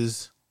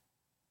prices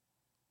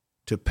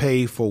to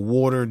pay for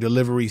water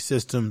delivery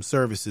system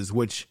services,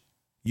 which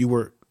you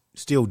were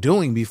still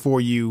doing before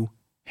you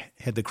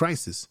had the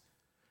crisis.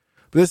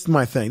 But this is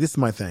my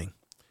thing.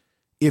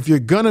 If you're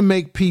going to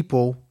make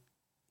people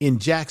in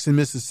Jackson,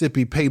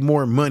 Mississippi pay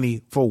more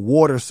money for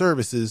water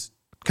services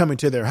coming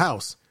to their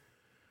house,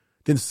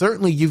 then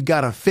certainly you've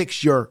got to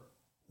fix your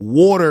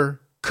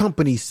water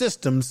company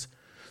systems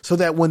so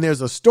that when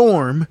there's a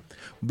storm,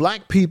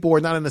 black people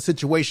are not in a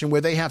situation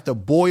where they have to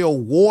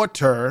boil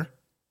water,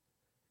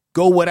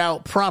 go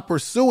without proper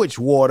sewage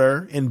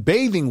water and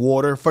bathing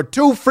water for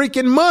 2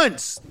 freaking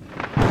months.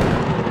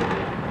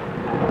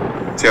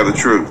 Tell the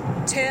truth.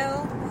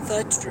 Tell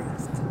the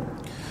truth.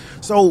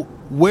 So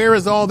where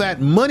is all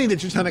that money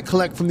that you're trying to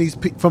collect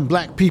from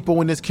black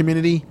people in this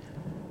community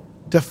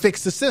to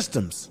fix the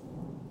systems?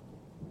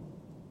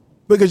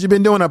 Because you've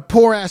been doing a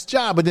poor ass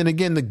job. But then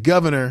again, the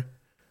governor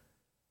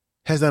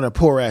has done a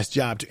poor ass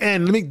job too.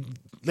 And let me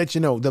let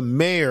you know, the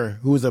mayor,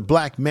 who is a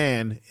black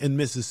man in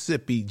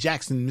Mississippi,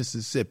 Jackson,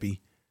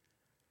 Mississippi,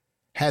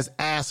 has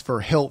asked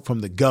for help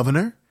from the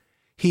governor.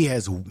 He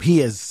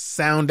has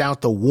sounded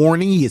out the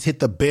warning. He has hit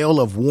the bell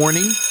of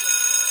warning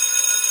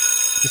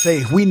to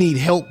say, we need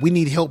help. We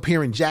need help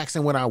here in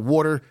Jackson with our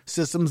water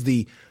systems.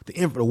 The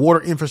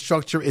water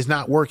infrastructure is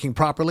not working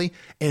properly,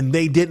 and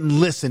they didn't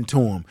listen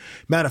to him.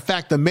 Matter of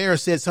fact, the mayor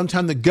said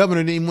sometimes the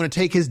governor didn't even want to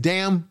take his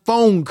damn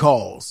phone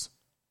calls.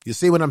 You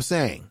see what I'm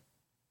saying?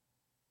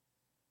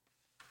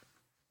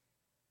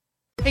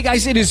 Hey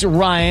guys, it is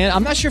Ryan.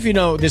 I'm not sure if you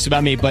know this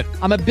about me, but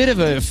I'm a bit of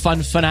a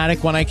fun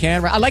fanatic when I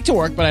can. I like to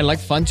work, but I like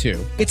fun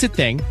too. It's a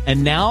thing.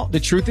 And now the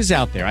truth is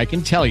out there. I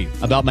can tell you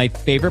about my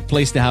favorite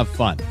place to have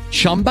fun.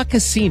 Chumba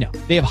Casino.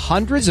 They have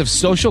hundreds of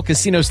social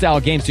casino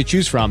style games to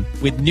choose from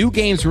with new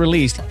games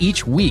released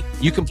each week.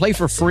 You can play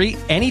for free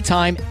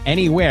anytime,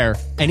 anywhere,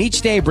 And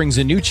each day brings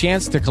a new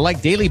chance to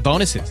collect daily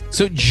bonuses.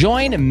 So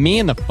join me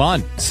in the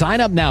fun.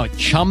 Sign up now at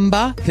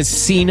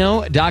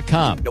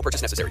ChumbaCasino.com. No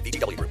purchase necessary.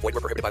 VGW Group. Void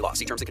where prohibited by law.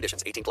 See terms and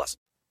conditions. 18+.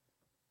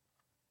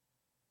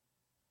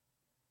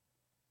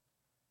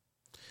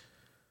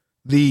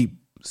 The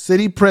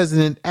city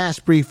president,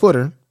 Ashby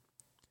Footer,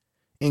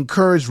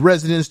 encouraged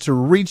residents to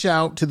reach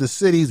out to the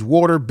city's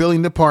water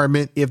billing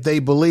department if they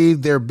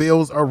believe their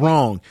bills are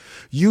wrong.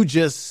 You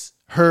just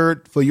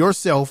heard for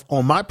yourself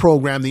on my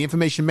program, the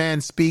Information Man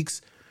Speaks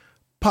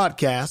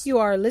podcast. You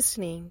are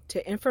listening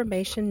to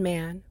Information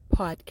Man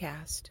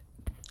podcast.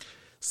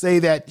 Say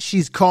that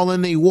she's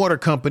calling the water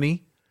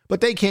company,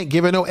 but they can't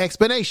give her no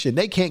explanation.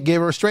 They can't give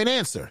her a straight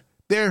answer.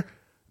 They're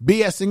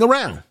BSing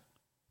around.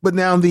 But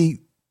now the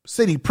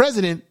city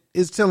president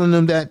is telling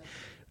them that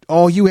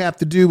all you have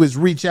to do is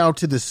reach out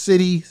to the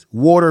city's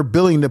water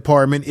billing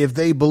department if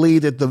they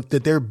believe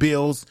that their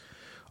bills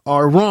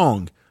are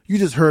wrong. You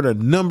just heard a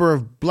number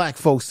of black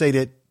folks say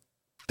that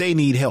they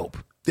need help.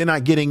 They're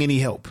not getting any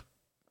help.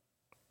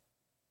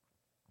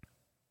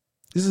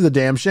 This is a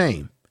damn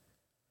shame.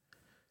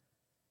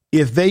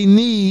 If they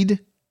need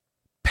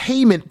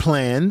payment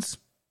plans,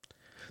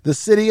 the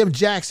city of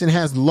Jackson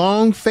has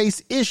long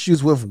faced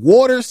issues with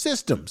water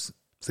systems.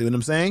 See what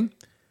I'm saying?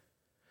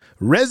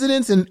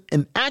 Residents and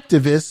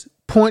activists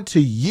point to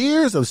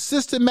years of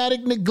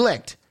systematic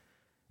neglect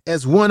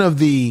as one of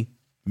the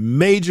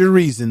major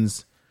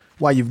reasons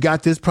why you've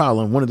got this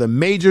problem, one of the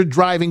major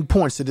driving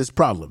points to this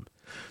problem.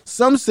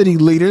 Some city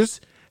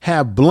leaders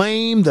have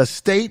blamed the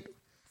state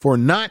for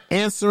not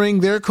answering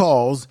their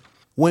calls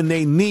when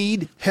they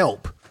need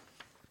help.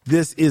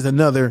 This is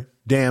another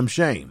damn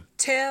shame.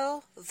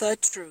 Tell the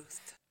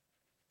truth.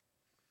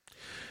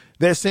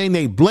 They're saying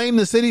they blame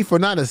the city for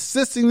not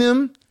assisting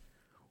them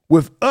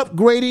with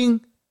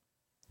upgrading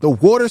the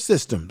water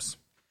systems.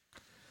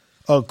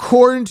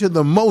 According to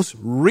the most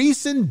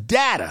recent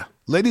data,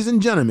 ladies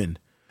and gentlemen,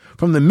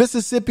 from the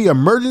Mississippi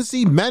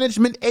Emergency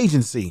Management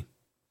Agency,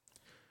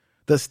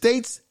 the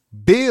state's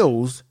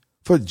bills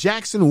for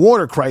Jackson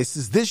water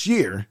crisis this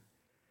year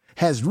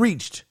has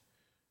reached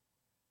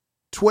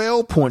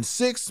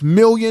 12.6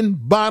 million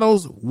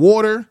bottles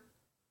water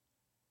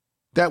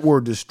that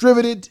were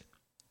distributed.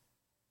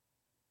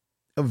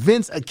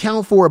 Events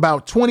account for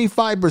about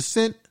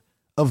 25%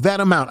 of that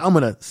amount. I'm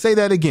going to say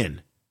that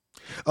again.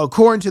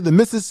 According to the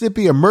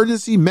Mississippi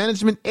Emergency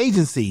Management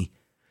Agency,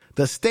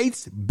 the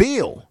state's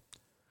bill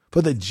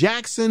for the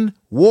Jackson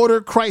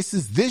water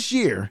crisis this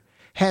year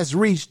has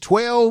reached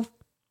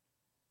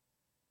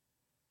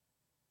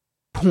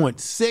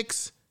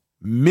 12.6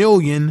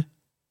 million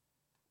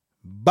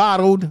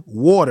bottled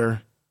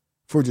water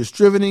for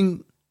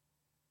distributing.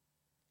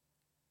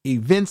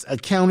 Events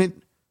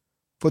accounted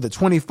for the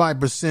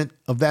 25%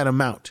 of that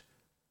amount.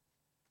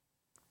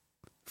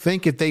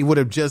 Think if they would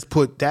have just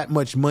put that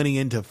much money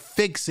into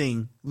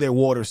fixing their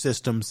water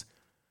systems,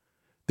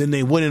 then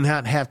they wouldn't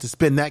have to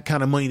spend that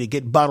kind of money to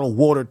get bottled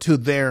water to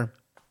their.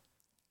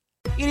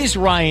 It is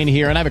Ryan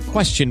here, and I have a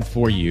question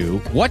for you.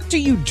 What do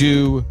you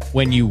do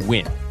when you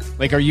win?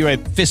 Like, are you a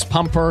fist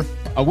pumper,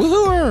 a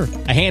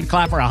woohooer, a hand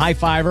clapper, a high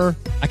fiver?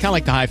 I kind of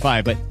like the high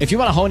five, but if you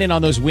want to hone in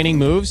on those winning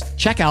moves,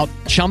 check out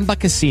Chumba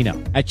Casino.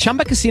 At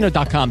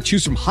ChumbaCasino.com,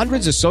 choose from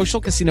hundreds of social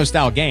casino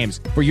style games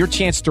for your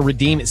chance to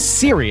redeem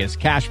serious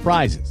cash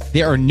prizes.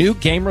 There are new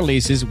game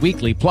releases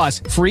weekly,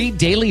 plus free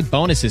daily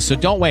bonuses. So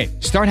don't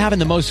wait. Start having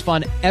the most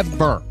fun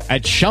ever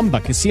at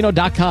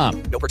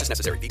ChumbaCasino.com. No purchase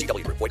necessary.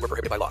 VGW Group. Void where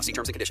prohibited by law. See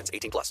terms and conditions.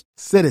 18+.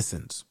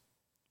 Citizens.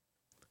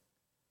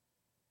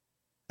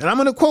 And I'm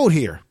going to quote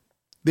here.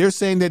 They're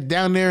saying that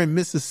down there in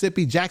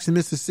Mississippi, Jackson,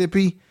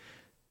 Mississippi,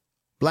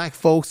 black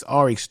folks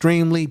are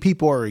extremely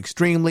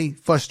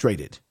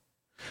frustrated.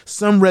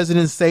 Some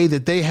residents say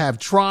that they have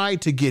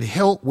tried to get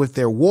help with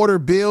their water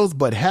bills,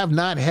 but have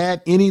not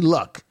had any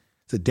luck.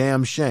 It's a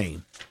damn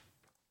shame.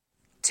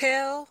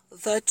 Tell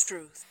the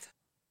truth.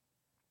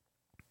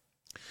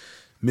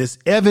 Miss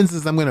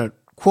Evans, I'm going to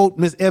quote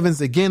Miss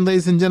Evans again,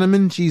 ladies and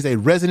gentlemen. She's a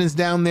resident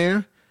down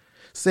there,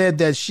 said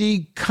that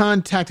she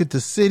contacted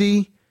the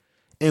city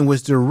and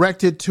was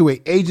directed to an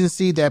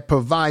agency that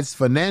provides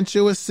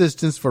financial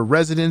assistance for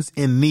residents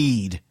in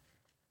need.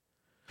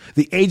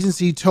 The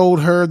agency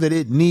told her that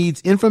it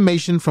needs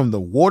information from the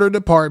water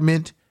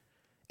department.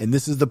 And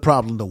this is the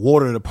problem. The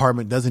water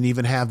department doesn't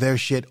even have their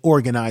shit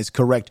organized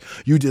correct.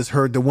 You just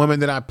heard the woman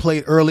that I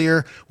played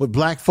earlier with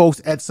black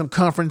folks at some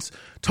conference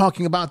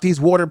talking about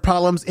these water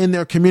problems in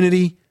their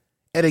community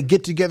at a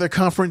get-together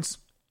conference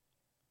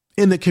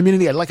in the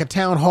community at like a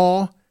town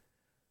hall.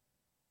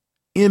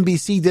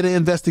 NBC did an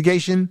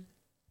investigation.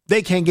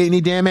 They can't get any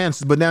damn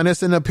answers. But now they're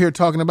sitting up here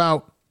talking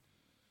about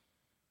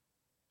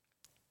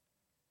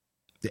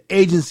the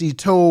agency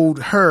told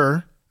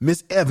her,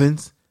 Miss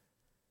Evans,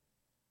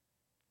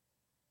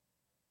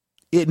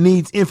 it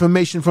needs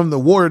information from the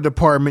water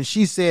department.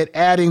 She said,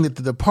 adding that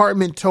the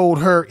department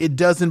told her it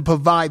doesn't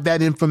provide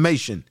that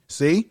information.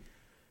 See?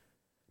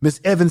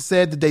 Miss Evans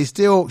said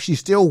that she's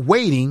still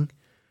waiting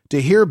to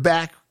hear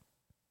back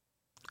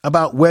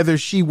about whether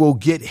she will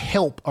get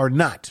help or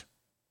not.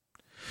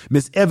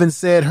 Ms. Evans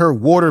said her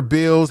water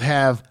bills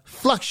have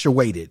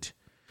fluctuated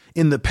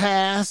in the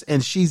past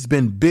and she's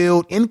been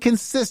billed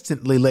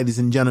inconsistently, ladies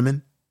and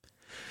gentlemen.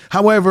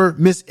 However,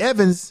 Ms.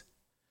 Evans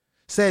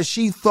says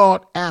she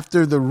thought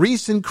after the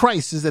recent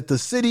crisis that the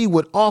city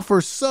would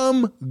offer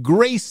some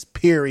grace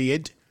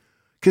period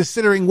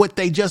considering what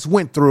they just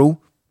went through,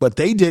 but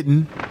they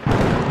didn't.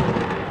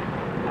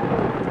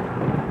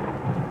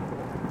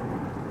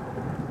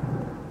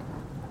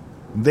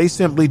 They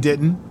simply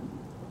didn't.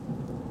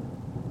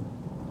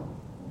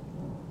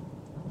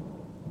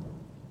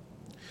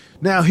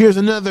 Now, here's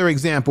another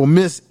example.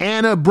 Miss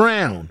Anna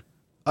Brown,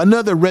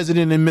 another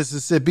resident in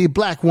Mississippi,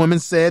 black woman,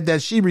 said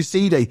that she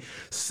received a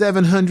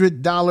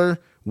 $700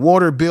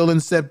 water bill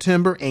in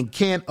September and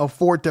can't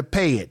afford to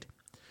pay it.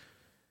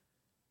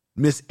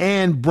 Miss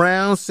Ann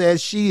Brown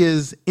says she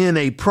is in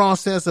a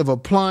process of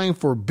applying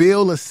for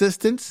bill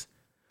assistance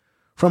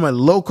from a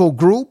local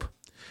group.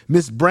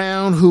 Miss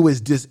Brown, who is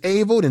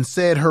disabled and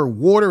said her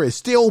water is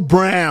still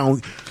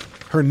brown.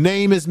 Her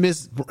name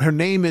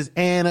is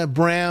Anna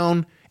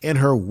Brown, and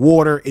her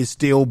water is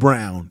still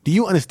brown. Do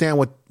you understand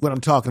what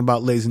I'm talking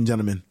about, ladies and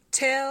gentlemen?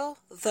 Tell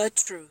the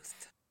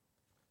truth.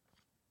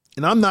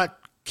 And I'm not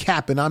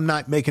capping. I'm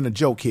not making a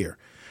joke here.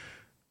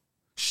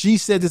 She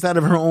said this out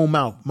of her own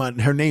mouth.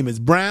 Her name is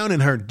Brown,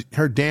 and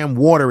her damn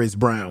water is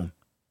brown.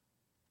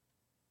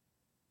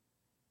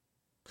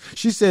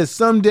 She says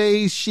some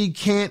days she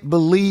can't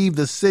believe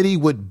the city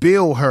would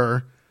bill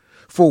her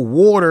for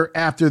water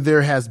after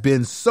there has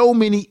been so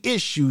many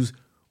issues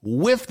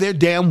with their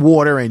damn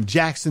water in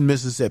Jackson,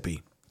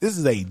 Mississippi. This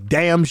is a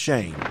damn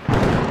shame.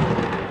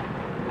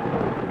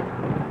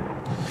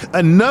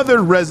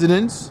 Another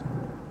resident,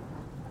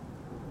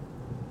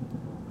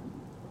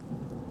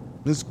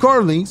 Ms.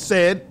 Carly,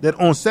 said that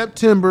on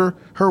September,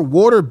 her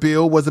water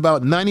bill was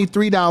about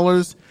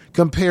 $93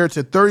 compared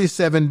to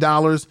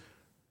 $37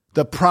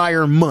 the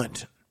prior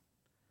month.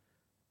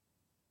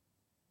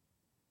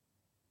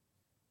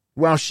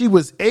 While she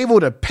was able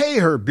to pay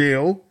her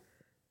bill,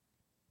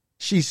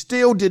 she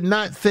still did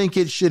not think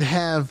it should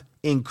have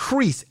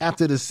increased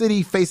after the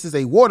city faces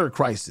a water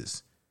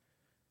crisis.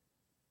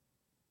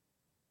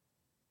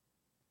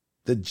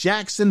 The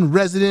Jackson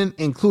resident,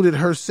 included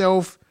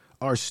herself,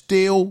 are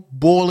still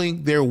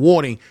boiling their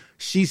water.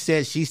 She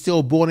said she's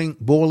still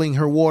boiling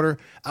her water.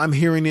 I'm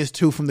hearing this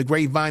too from the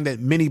grapevine that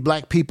many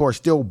black people are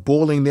still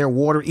boiling their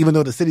water, even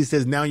though the city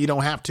says now you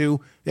don't have to.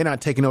 They're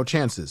not taking no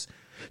chances.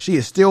 She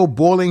is still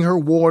boiling her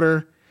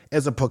water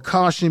as a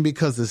precaution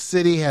because the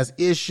city has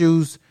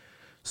issues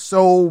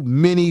so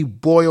many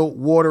boiled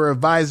water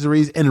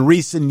advisories in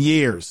recent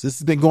years. This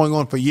has been going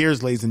on for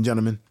years, ladies and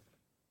gentlemen.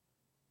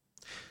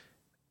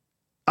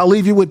 I'll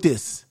leave you with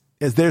this.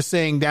 As they're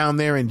saying down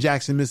there in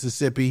Jackson,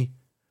 Mississippi,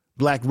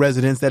 black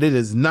residents, that it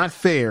is not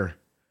fair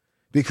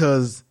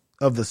because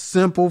of the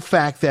simple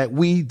fact that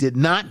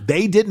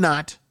they did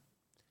not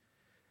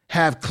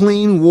have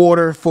clean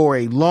water for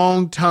a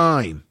long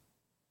time.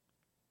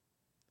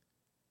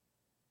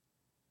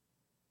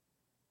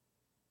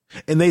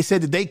 And they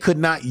said that they could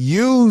not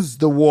use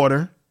the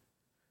water,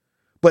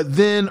 but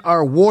then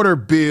their water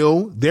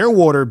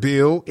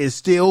bill is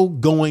still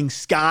going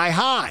sky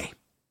high.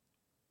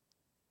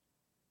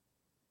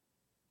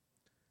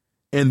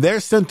 And their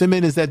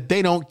sentiment is that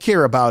they don't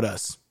care about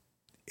us.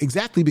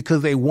 Exactly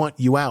because they want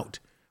you out.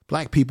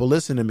 Black people,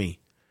 listen to me.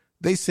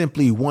 They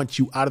simply want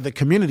you out of the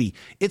community.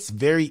 It's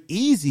very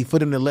easy for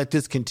them to let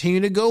this continue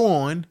to go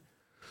on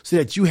so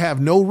that you have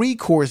no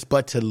recourse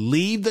but to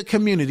leave the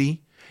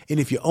community. And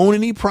if you own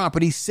any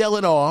property, sell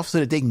it off so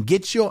that they can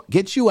get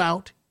you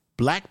out.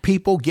 Black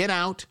people, get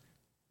out.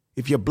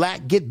 If you're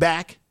black, get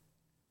back.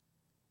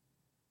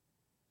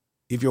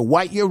 If you're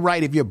white, you're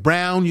right. If you're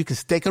brown, you can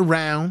stick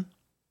around.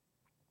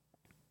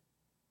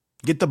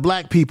 Get the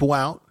black people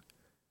out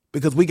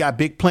because we got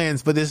big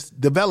plans for this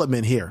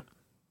development here,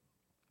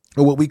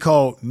 or what we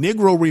call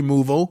Negro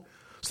removal,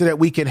 so that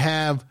we can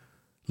have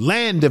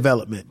land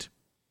development.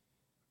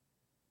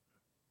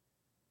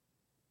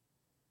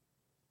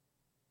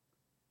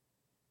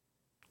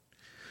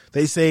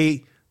 They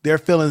say their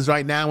feelings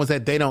right now is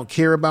that they don't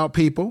care about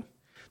people.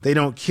 They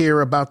don't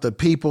care about the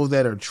people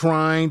that are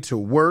trying to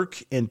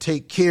work and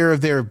take care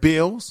of their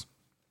bills.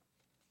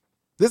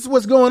 This is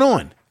what's going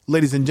on,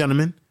 ladies and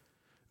gentlemen.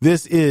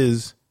 This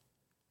is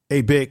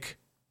a big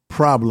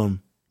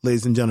problem,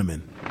 ladies and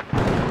gentlemen.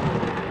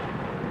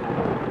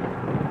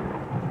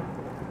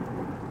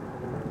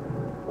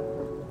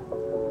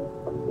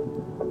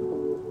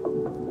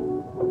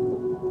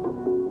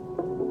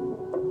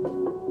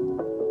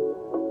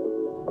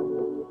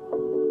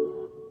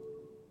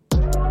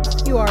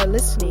 You are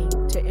listening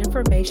to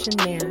Information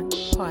Man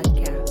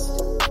Podcast.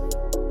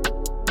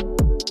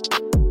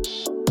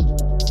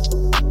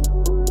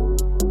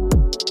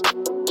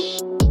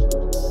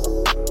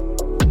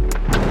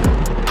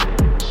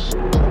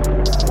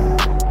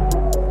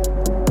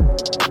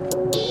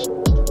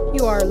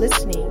 You are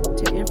listening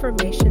to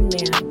Information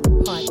Man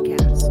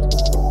Podcast.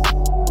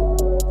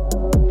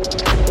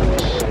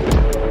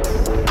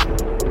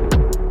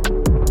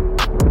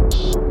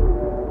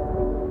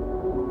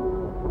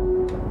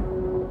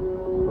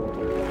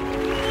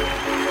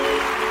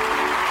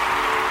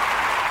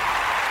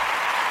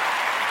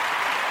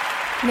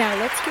 Now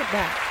let's get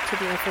back to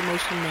the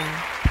Information Man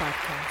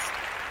podcast.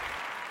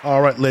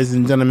 All right, ladies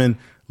and gentlemen,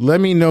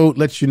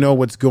 let you know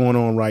what's going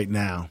on right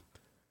now.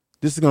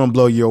 This is going to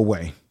blow you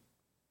away.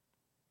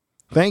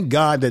 Thank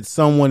God that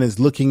someone is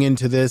looking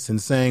into this and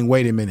saying,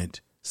 wait a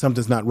minute,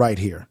 something's not right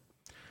here.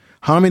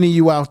 How many of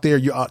you out there,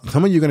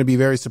 some of you are going to be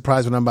very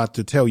surprised what I'm about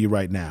to tell you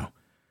right now.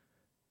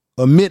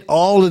 Amid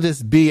all of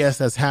this BS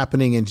that's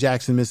happening in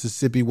Jackson,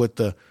 Mississippi, with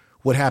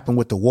what happened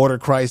with the water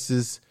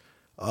crisis,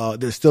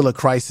 there's still a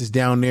crisis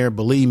down there.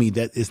 Believe me,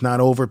 that it's not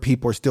over.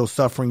 People are still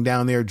suffering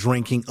down there,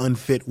 drinking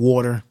unfit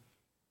water.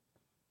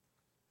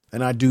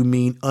 And I do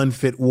mean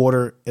unfit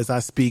water as I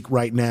speak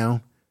right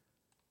now.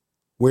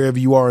 Wherever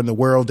you are in the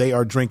world, they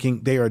are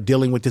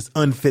dealing with this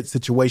unfit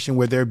situation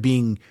where they're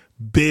being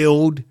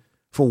billed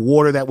for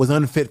water that was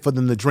unfit for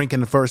them to drink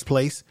in the first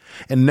place.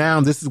 And now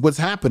this is what's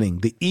happening.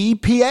 The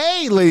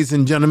EPA, ladies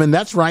and gentlemen,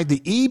 that's right, the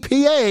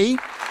EPA.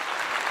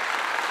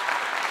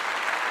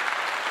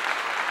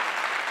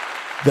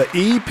 The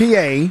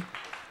EPA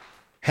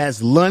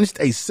has launched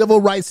a civil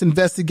rights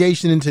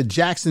investigation into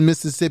Jackson,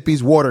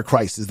 Mississippi's water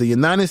crisis. The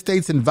United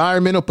States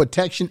Environmental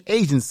Protection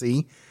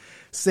Agency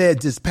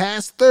said just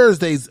past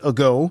Thursdays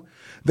ago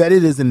that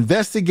it is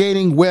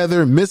investigating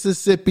whether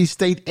Mississippi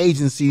state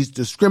agencies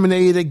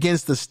discriminated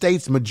against the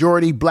state's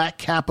majority black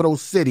capital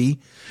city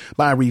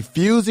by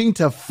refusing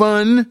to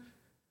fund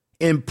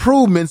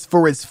improvements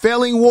for its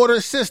failing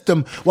water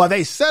system while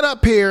they set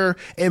up here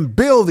and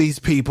bill these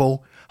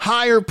people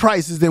higher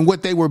prices than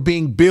what they were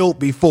being billed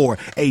before.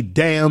 A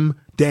damn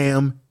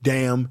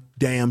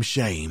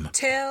shame.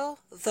 Tell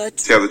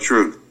the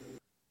truth.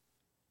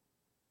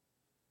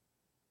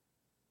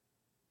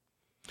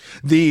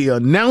 The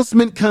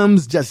announcement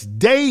comes just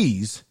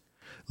days.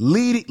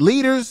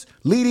 Leaders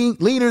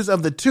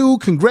of the two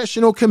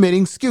congressional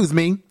committees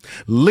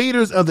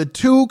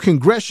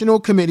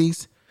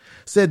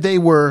said they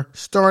were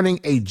starting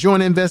a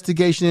joint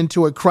investigation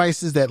into a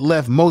crisis that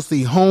left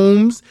mostly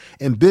homes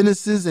and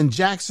businesses in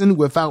Jackson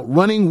without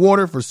running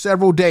water for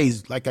several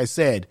days. Like I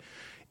said,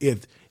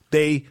 if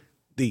the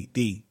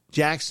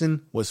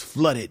Jackson was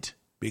flooded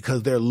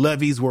because their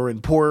levees were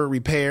in poor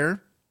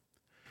repair,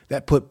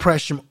 that put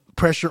pressure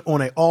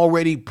on an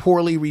already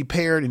poorly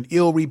repaired and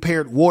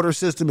ill-repaired water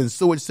system and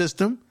sewage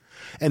system.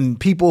 And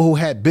people who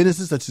had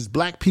businesses, such as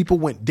black people,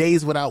 went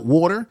days without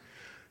water.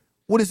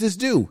 What does this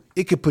do?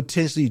 It could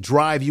potentially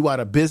drive you out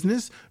of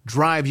business,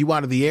 drive you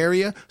out of the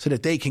area so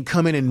that they can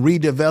come in and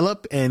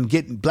redevelop and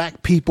get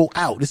black people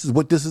out. This is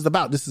what this is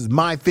about. This is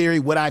my theory,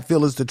 what I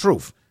feel is the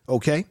truth.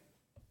 Okay?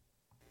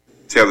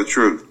 Tell the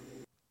truth.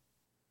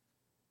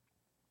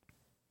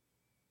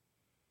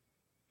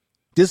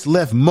 This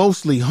left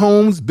mostly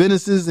homes,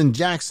 businesses in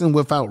Jackson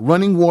without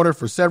running water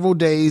for several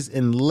days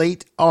in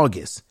late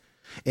August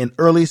and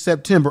early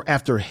September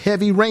after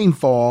heavy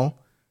rainfall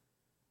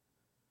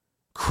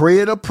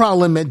created a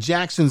problem at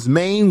Jackson's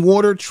main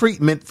water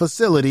treatment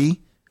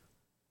facility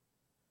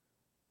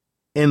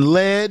and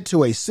led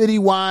to a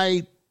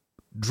citywide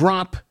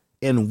drop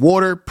in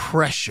water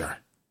pressure.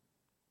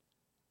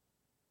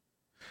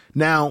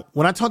 Now,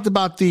 when I talked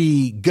about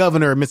the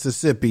governor of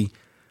Mississippi,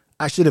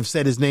 I should have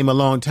said his name a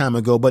long time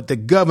ago, but the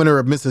governor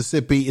of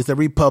Mississippi is a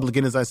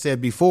Republican, as I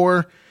said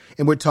before,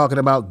 and we're talking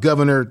about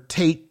Governor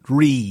Tate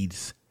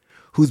Reeves,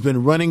 who's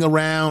been running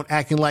around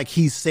acting like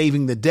he's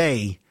saving the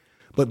day.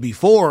 But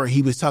before,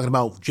 he was talking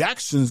about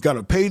Jackson's got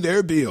to pay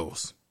their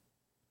bills.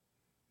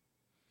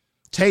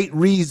 Tate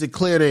Reeves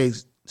declared a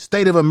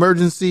state of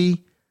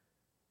emergency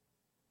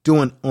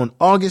on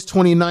August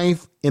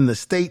 29th, in the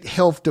state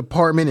health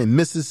department and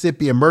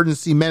Mississippi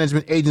emergency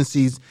management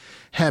agencies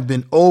have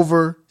been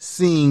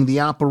overseeing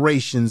the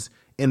operations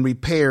and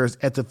repairs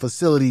at the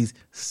facilities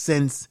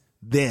since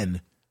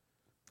then.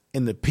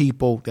 And the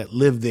people that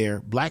live there,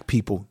 black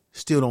people,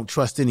 still don't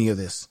trust any of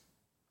this.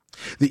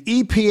 The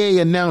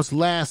EPA announced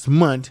last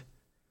month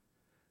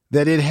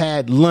that it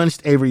had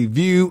launched a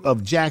review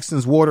of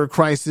Jackson's water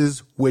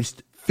crisis, which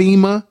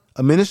FEMA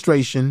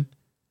administration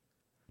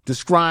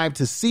described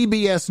to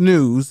CBS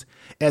News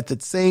at the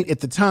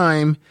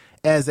time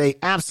as a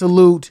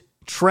absolute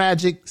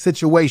tragic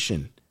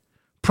situation,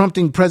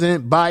 prompting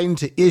President Biden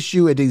to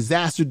issue a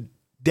disaster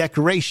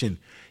declaration.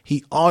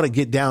 He ought to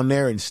get down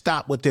there and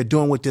stop what they're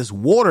doing with this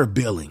water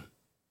billing.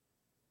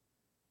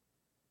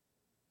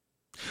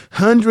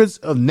 Hundreds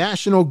of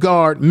National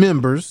Guard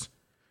members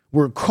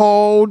were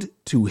called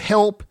to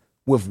help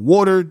with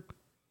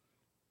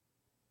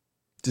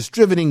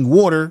distributing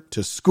water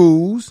to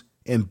schools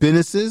and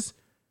businesses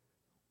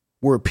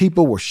where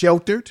people were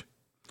sheltered,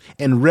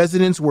 and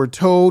residents were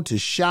told to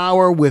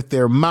shower with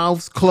their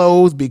mouths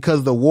closed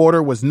because the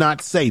water was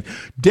not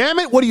safe. Damn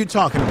it, what are you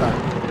talking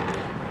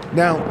about?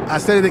 Now, I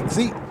said it,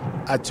 see,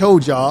 I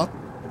told y'all,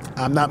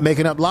 I'm not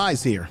making up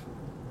lies here.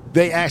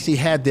 They actually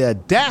had the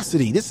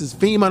audacity, this is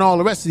FEMA and all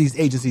the rest of these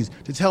agencies,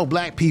 to tell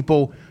black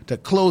people to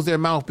close their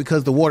mouth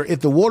because the water,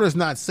 if the water is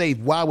not safe,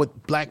 why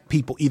would black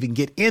people even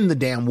get in the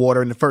damn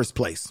water in the first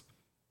place?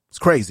 It's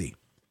crazy.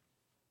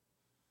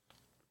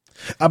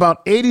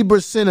 About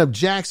 80% of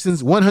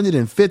Jackson's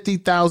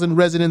 150,000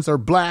 residents are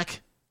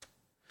black.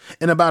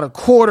 and about a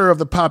quarter of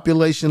the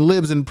population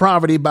lives in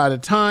poverty. By the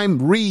time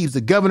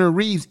Governor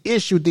Reeves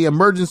issued the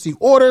emergency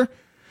order,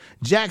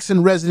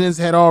 Jackson residents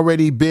had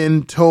already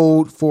been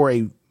told for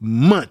a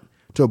month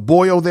to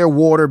boil their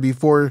water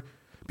before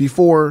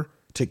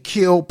to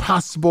kill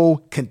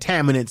possible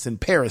contaminants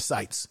and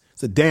parasites.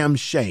 It's a damn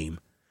shame.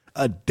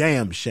 A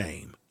damn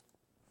shame.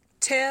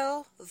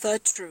 Tell the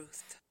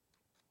truth.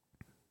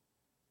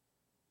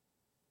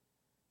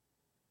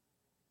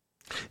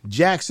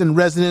 Jackson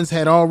residents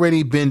had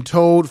already been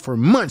told for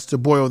months to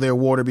boil their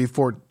water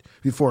before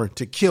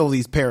to kill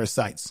these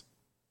parasites.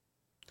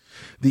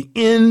 The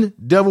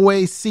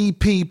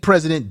NAACP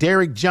president,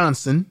 Derek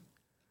Johnson,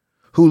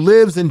 who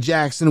lives in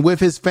Jackson with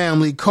his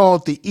family,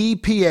 called the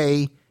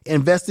EPA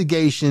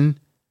investigation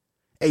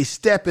a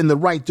step in the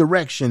right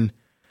direction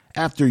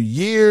after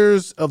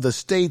years of the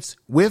state's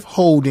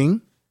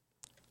withholding.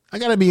 I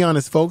got to be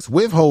honest, folks,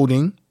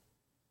 withholding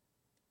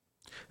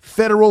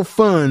federal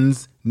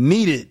funds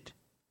needed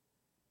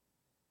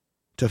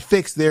to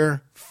fix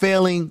their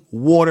failing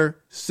water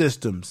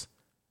systems.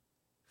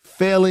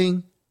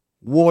 Failing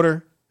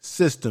water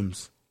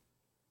systems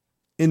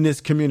in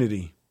this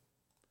community.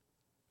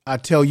 I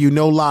tell you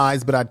no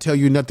lies, but I tell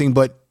you nothing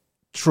but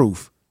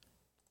truth.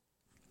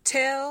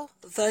 Tell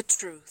the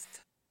truth.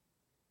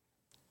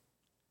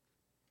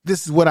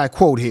 This is what I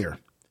quote here.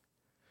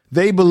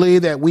 They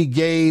believe that we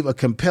gave a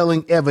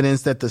compelling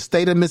evidence that the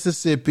state of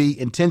Mississippi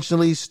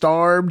intentionally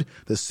starved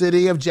the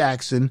city of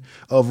Jackson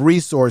of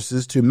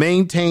resources to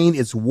maintain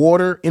its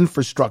water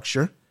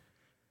infrastructure.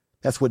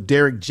 That's what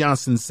Derek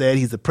Johnson said.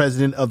 He's the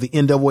president of the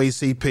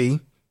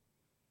NAACP.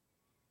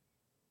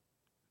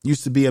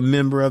 Used to be a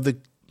member of the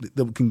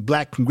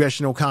Black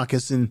Congressional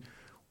Caucus in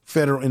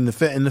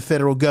the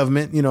federal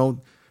government, you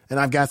know, and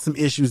I've got some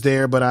issues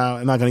there, but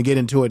I'm not going to get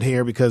into it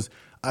here because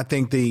I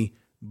think the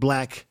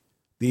Black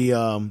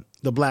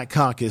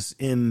Caucus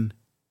in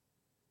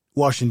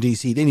Washington,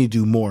 D.C., they need to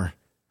do more.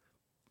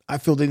 I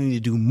feel they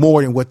need to do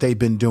more than what they've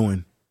been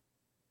doing.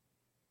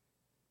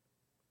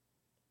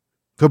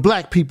 For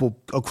black people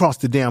across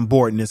the damn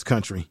board in this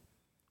country.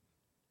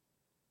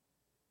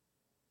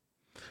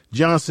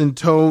 Johnson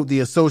told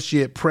the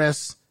Associated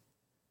Press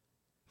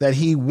that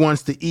he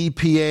wants the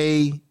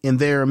EPA and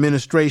their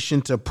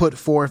administration to put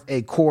forth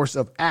a course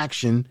of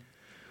action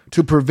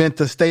to prevent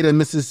the state of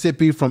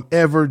Mississippi from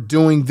ever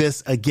doing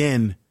this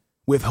again,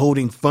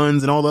 withholding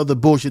funds and all the other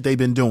bullshit they've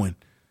been doing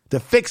to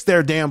fix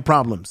their damn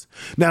problems.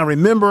 Now,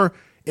 remember,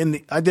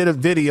 I did a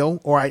video,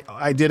 or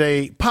I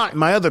did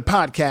my other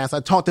podcast. I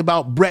talked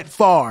about Brett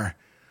Favre,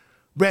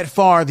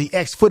 the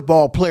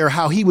ex-football player,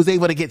 how he was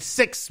able to get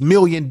 $6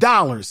 million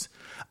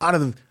out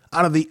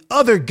of the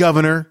other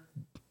Governor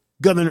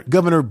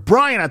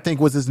Bryant, I think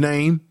was his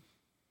name.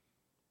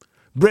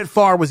 Brett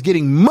Favre was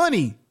getting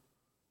money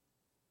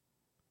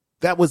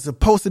that was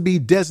supposed to be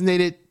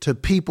designated to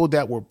people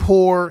that were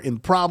poor,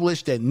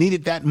 impoverished, that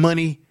needed that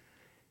money.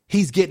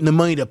 He's getting the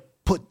money to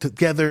put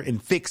together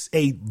and fix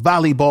a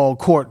volleyball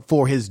court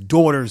for his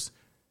daughter's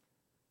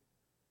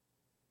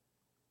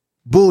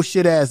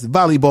bullshit ass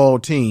volleyball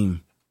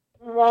team.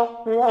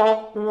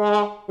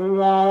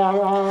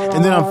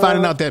 And then I'm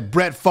finding out that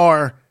Brett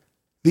Favre,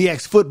 the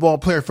ex-football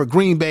player for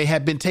Green Bay,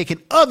 had been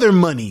taking other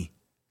money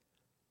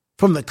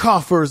from the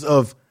coffers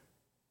of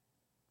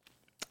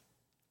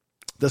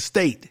the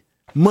state.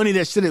 Money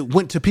that should have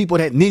went to people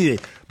that needed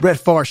it. Brett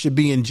Favre should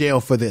be in jail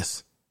for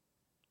this.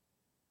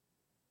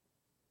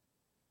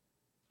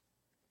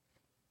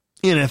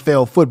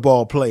 NFL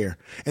football player.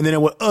 And then there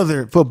were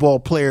other football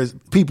players,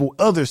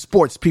 other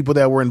sports people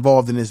that were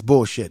involved in this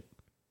bullshit.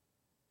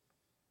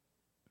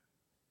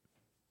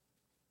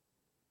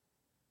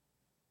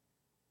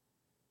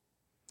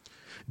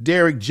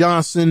 Derek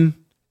Johnson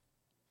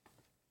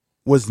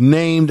was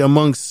named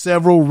among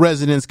several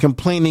residents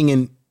complaining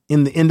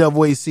in the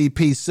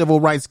NAACP civil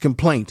rights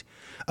complaint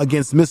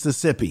against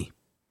Mississippi.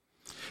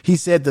 He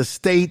said the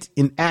state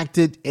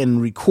enacted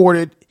and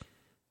recorded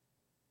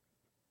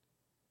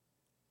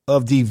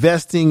of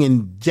divesting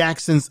in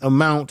Jackson's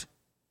amount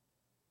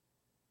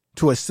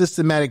to a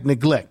systematic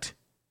neglect.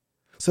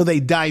 So they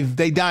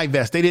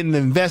divest. They didn't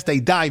invest. They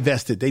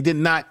divested. They did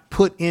not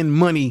put in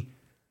money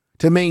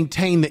to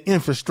maintain the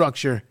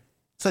infrastructure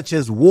such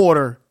as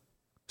water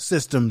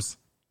systems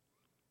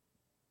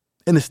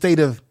in the state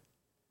of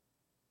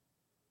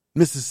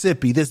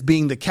Mississippi, this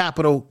being the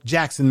capital,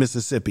 Jackson,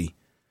 Mississippi.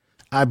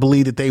 I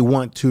believe that they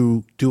want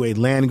to do a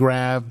land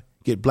grab,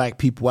 get black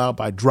people out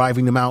by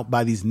driving them out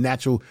by these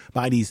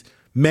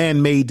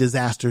man-made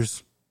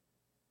disasters.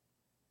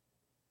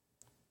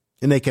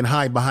 And they can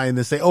hide behind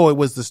and say, oh, it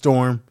was the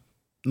storm.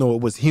 No,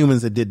 it was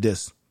humans that did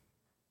this.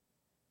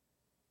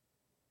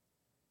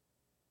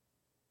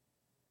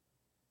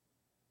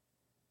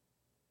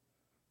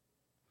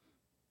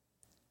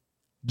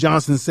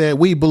 Johnson said,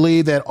 we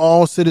believe that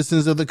all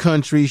citizens of the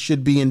country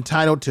should be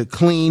entitled to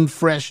clean,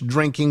 fresh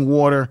drinking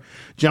water.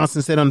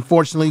 Johnson said,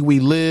 unfortunately, we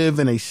live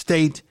in a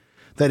state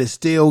that is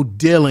still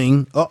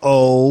dealing,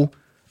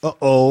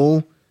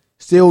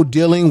 still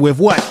dealing with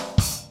what?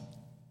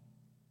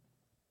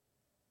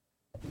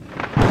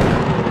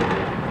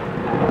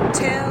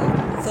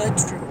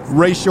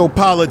 Racial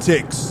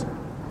politics.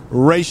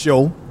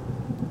 Racial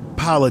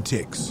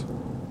politics.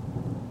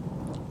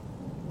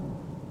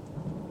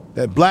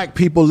 That black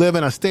people live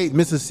in a state,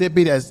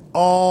 Mississippi, that's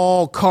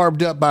all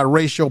carved up by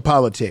racial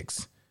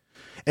politics.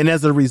 And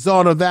as a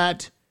result of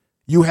that,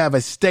 you have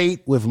a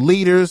state with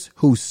leaders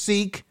who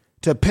seek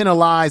to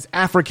penalize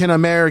African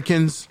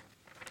Americans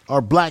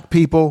or black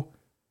people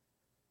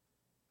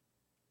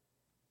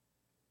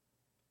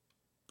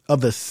of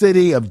the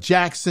city of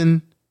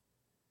Jackson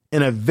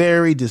in a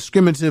very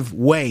discriminative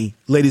way,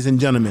 ladies and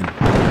gentlemen.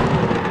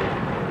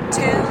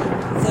 Tell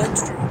the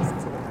truth.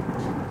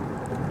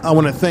 I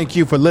want to thank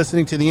you for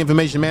listening to the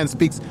Information Man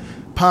Speaks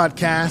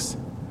podcast.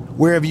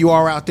 Wherever you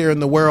are out there in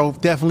the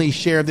world, definitely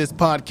share this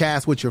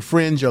podcast with your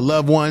friends, your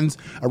loved ones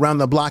around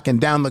the block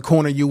and down the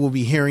corner. You will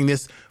be hearing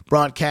this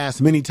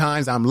broadcast many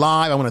times. I'm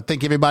live. I want to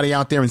thank everybody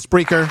out there in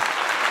Spreaker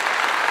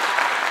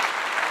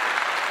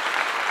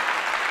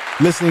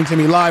listening to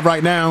me live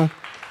right now.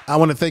 I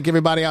want to thank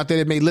everybody out there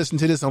that may listen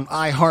to this on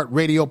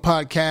iHeartRadio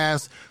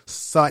podcast,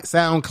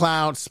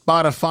 SoundCloud,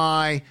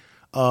 Spotify,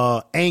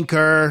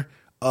 Anchor.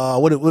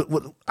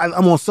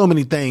 I'm on so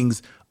many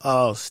things.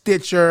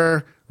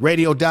 Stitcher,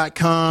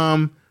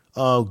 radio.com,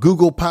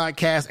 Google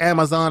Podcast,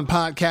 Amazon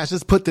Podcast.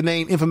 Just put the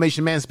name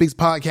Information Man Speaks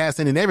Podcast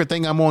in and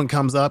everything I'm on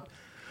comes up.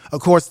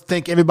 Of course,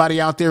 thank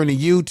everybody out there in the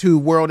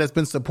YouTube world that's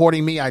been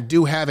supporting me. I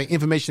do have an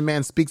Information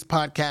Man Speaks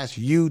Podcast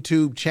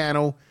YouTube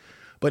channel,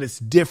 but it's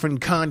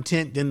different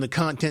content than the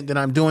content that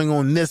I'm doing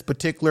on this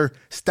particular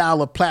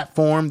style of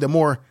platform, the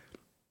more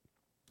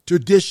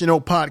traditional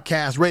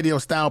podcast, radio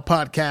style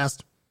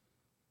podcast.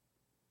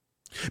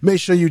 Make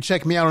sure you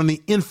check me out on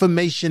the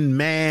Information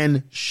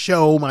Man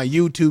Show, my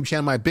YouTube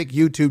channel, my big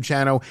YouTube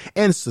channel,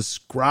 and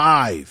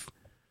subscribe.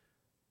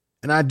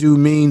 And I do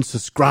mean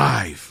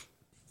subscribe.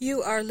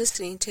 You are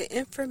listening to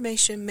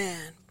Information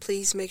Man.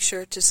 Please make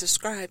sure to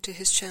subscribe to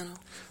his channel.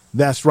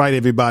 That's right,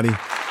 everybody.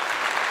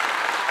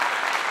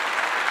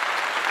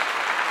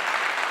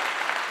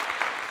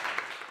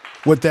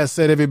 With that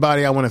said,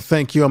 everybody, I want to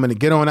thank you. I'm going to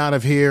get on out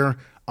of here.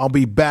 I'll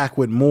be back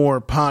with more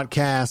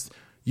podcasts.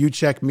 You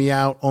check me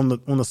out on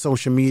the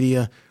social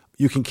media.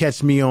 You can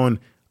catch me on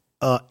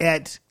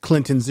at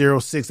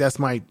Clinton06.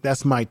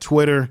 That's my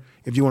Twitter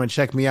if you want to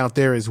check me out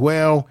there as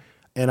well.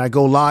 And I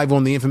go live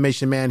on the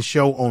Information Man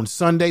Show on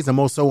Sundays. I'm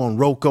also on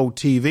Roku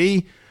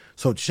TV.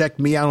 So check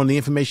me out on the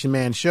Information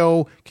Man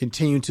Show.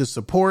 Continue to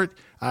support.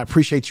 I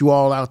appreciate you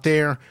all out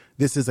there.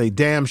 This is a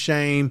damn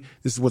shame.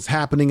 This is what's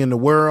happening in the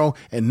world.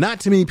 And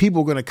not too many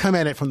people are going to come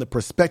at it from the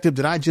perspective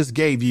that I just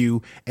gave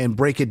you and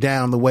break it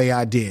down the way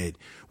I did.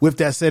 With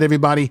that said,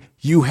 everybody,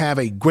 you have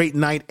a great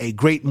night, a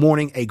great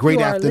morning, a great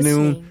afternoon. You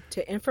are listening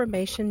to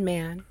Information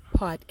Man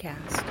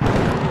Podcast.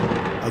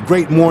 A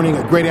great morning,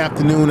 a great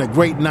afternoon, a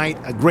great night,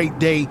 a great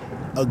day,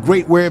 a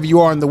great wherever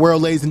you are in the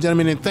world, ladies and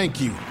gentlemen, and thank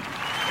you.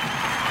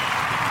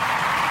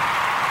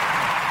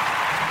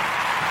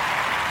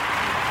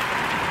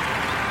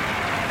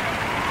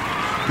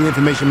 The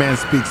Information Man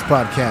Speaks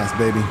podcast,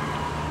 baby.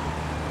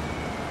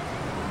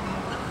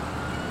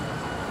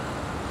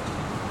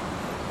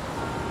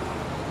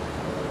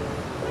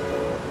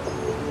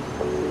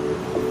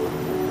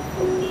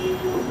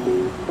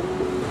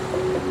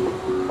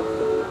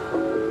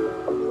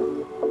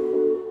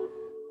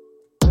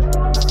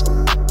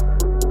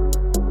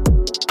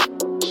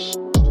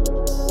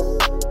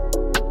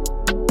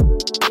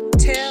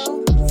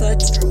 Tell the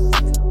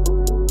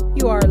truth.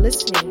 You are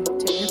listening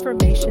to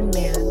Information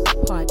Man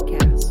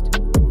Podcast.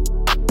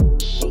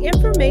 The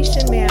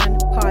Information Man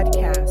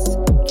Podcast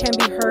can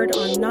be heard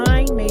on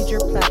 9 major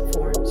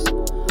platforms,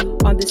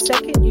 on the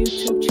second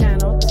YouTube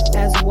channel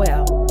as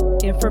well,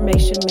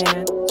 Information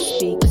Man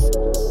Speaks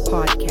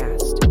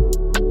Podcast.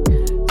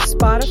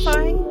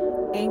 Spotify,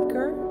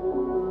 Anchor,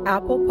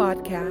 Apple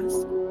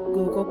Podcasts,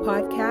 Google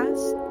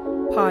Podcasts,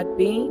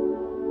 Podbean,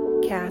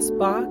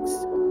 Castbox,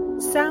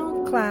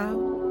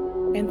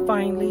 SoundCloud, and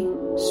finally,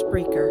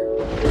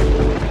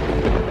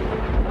 Spreaker.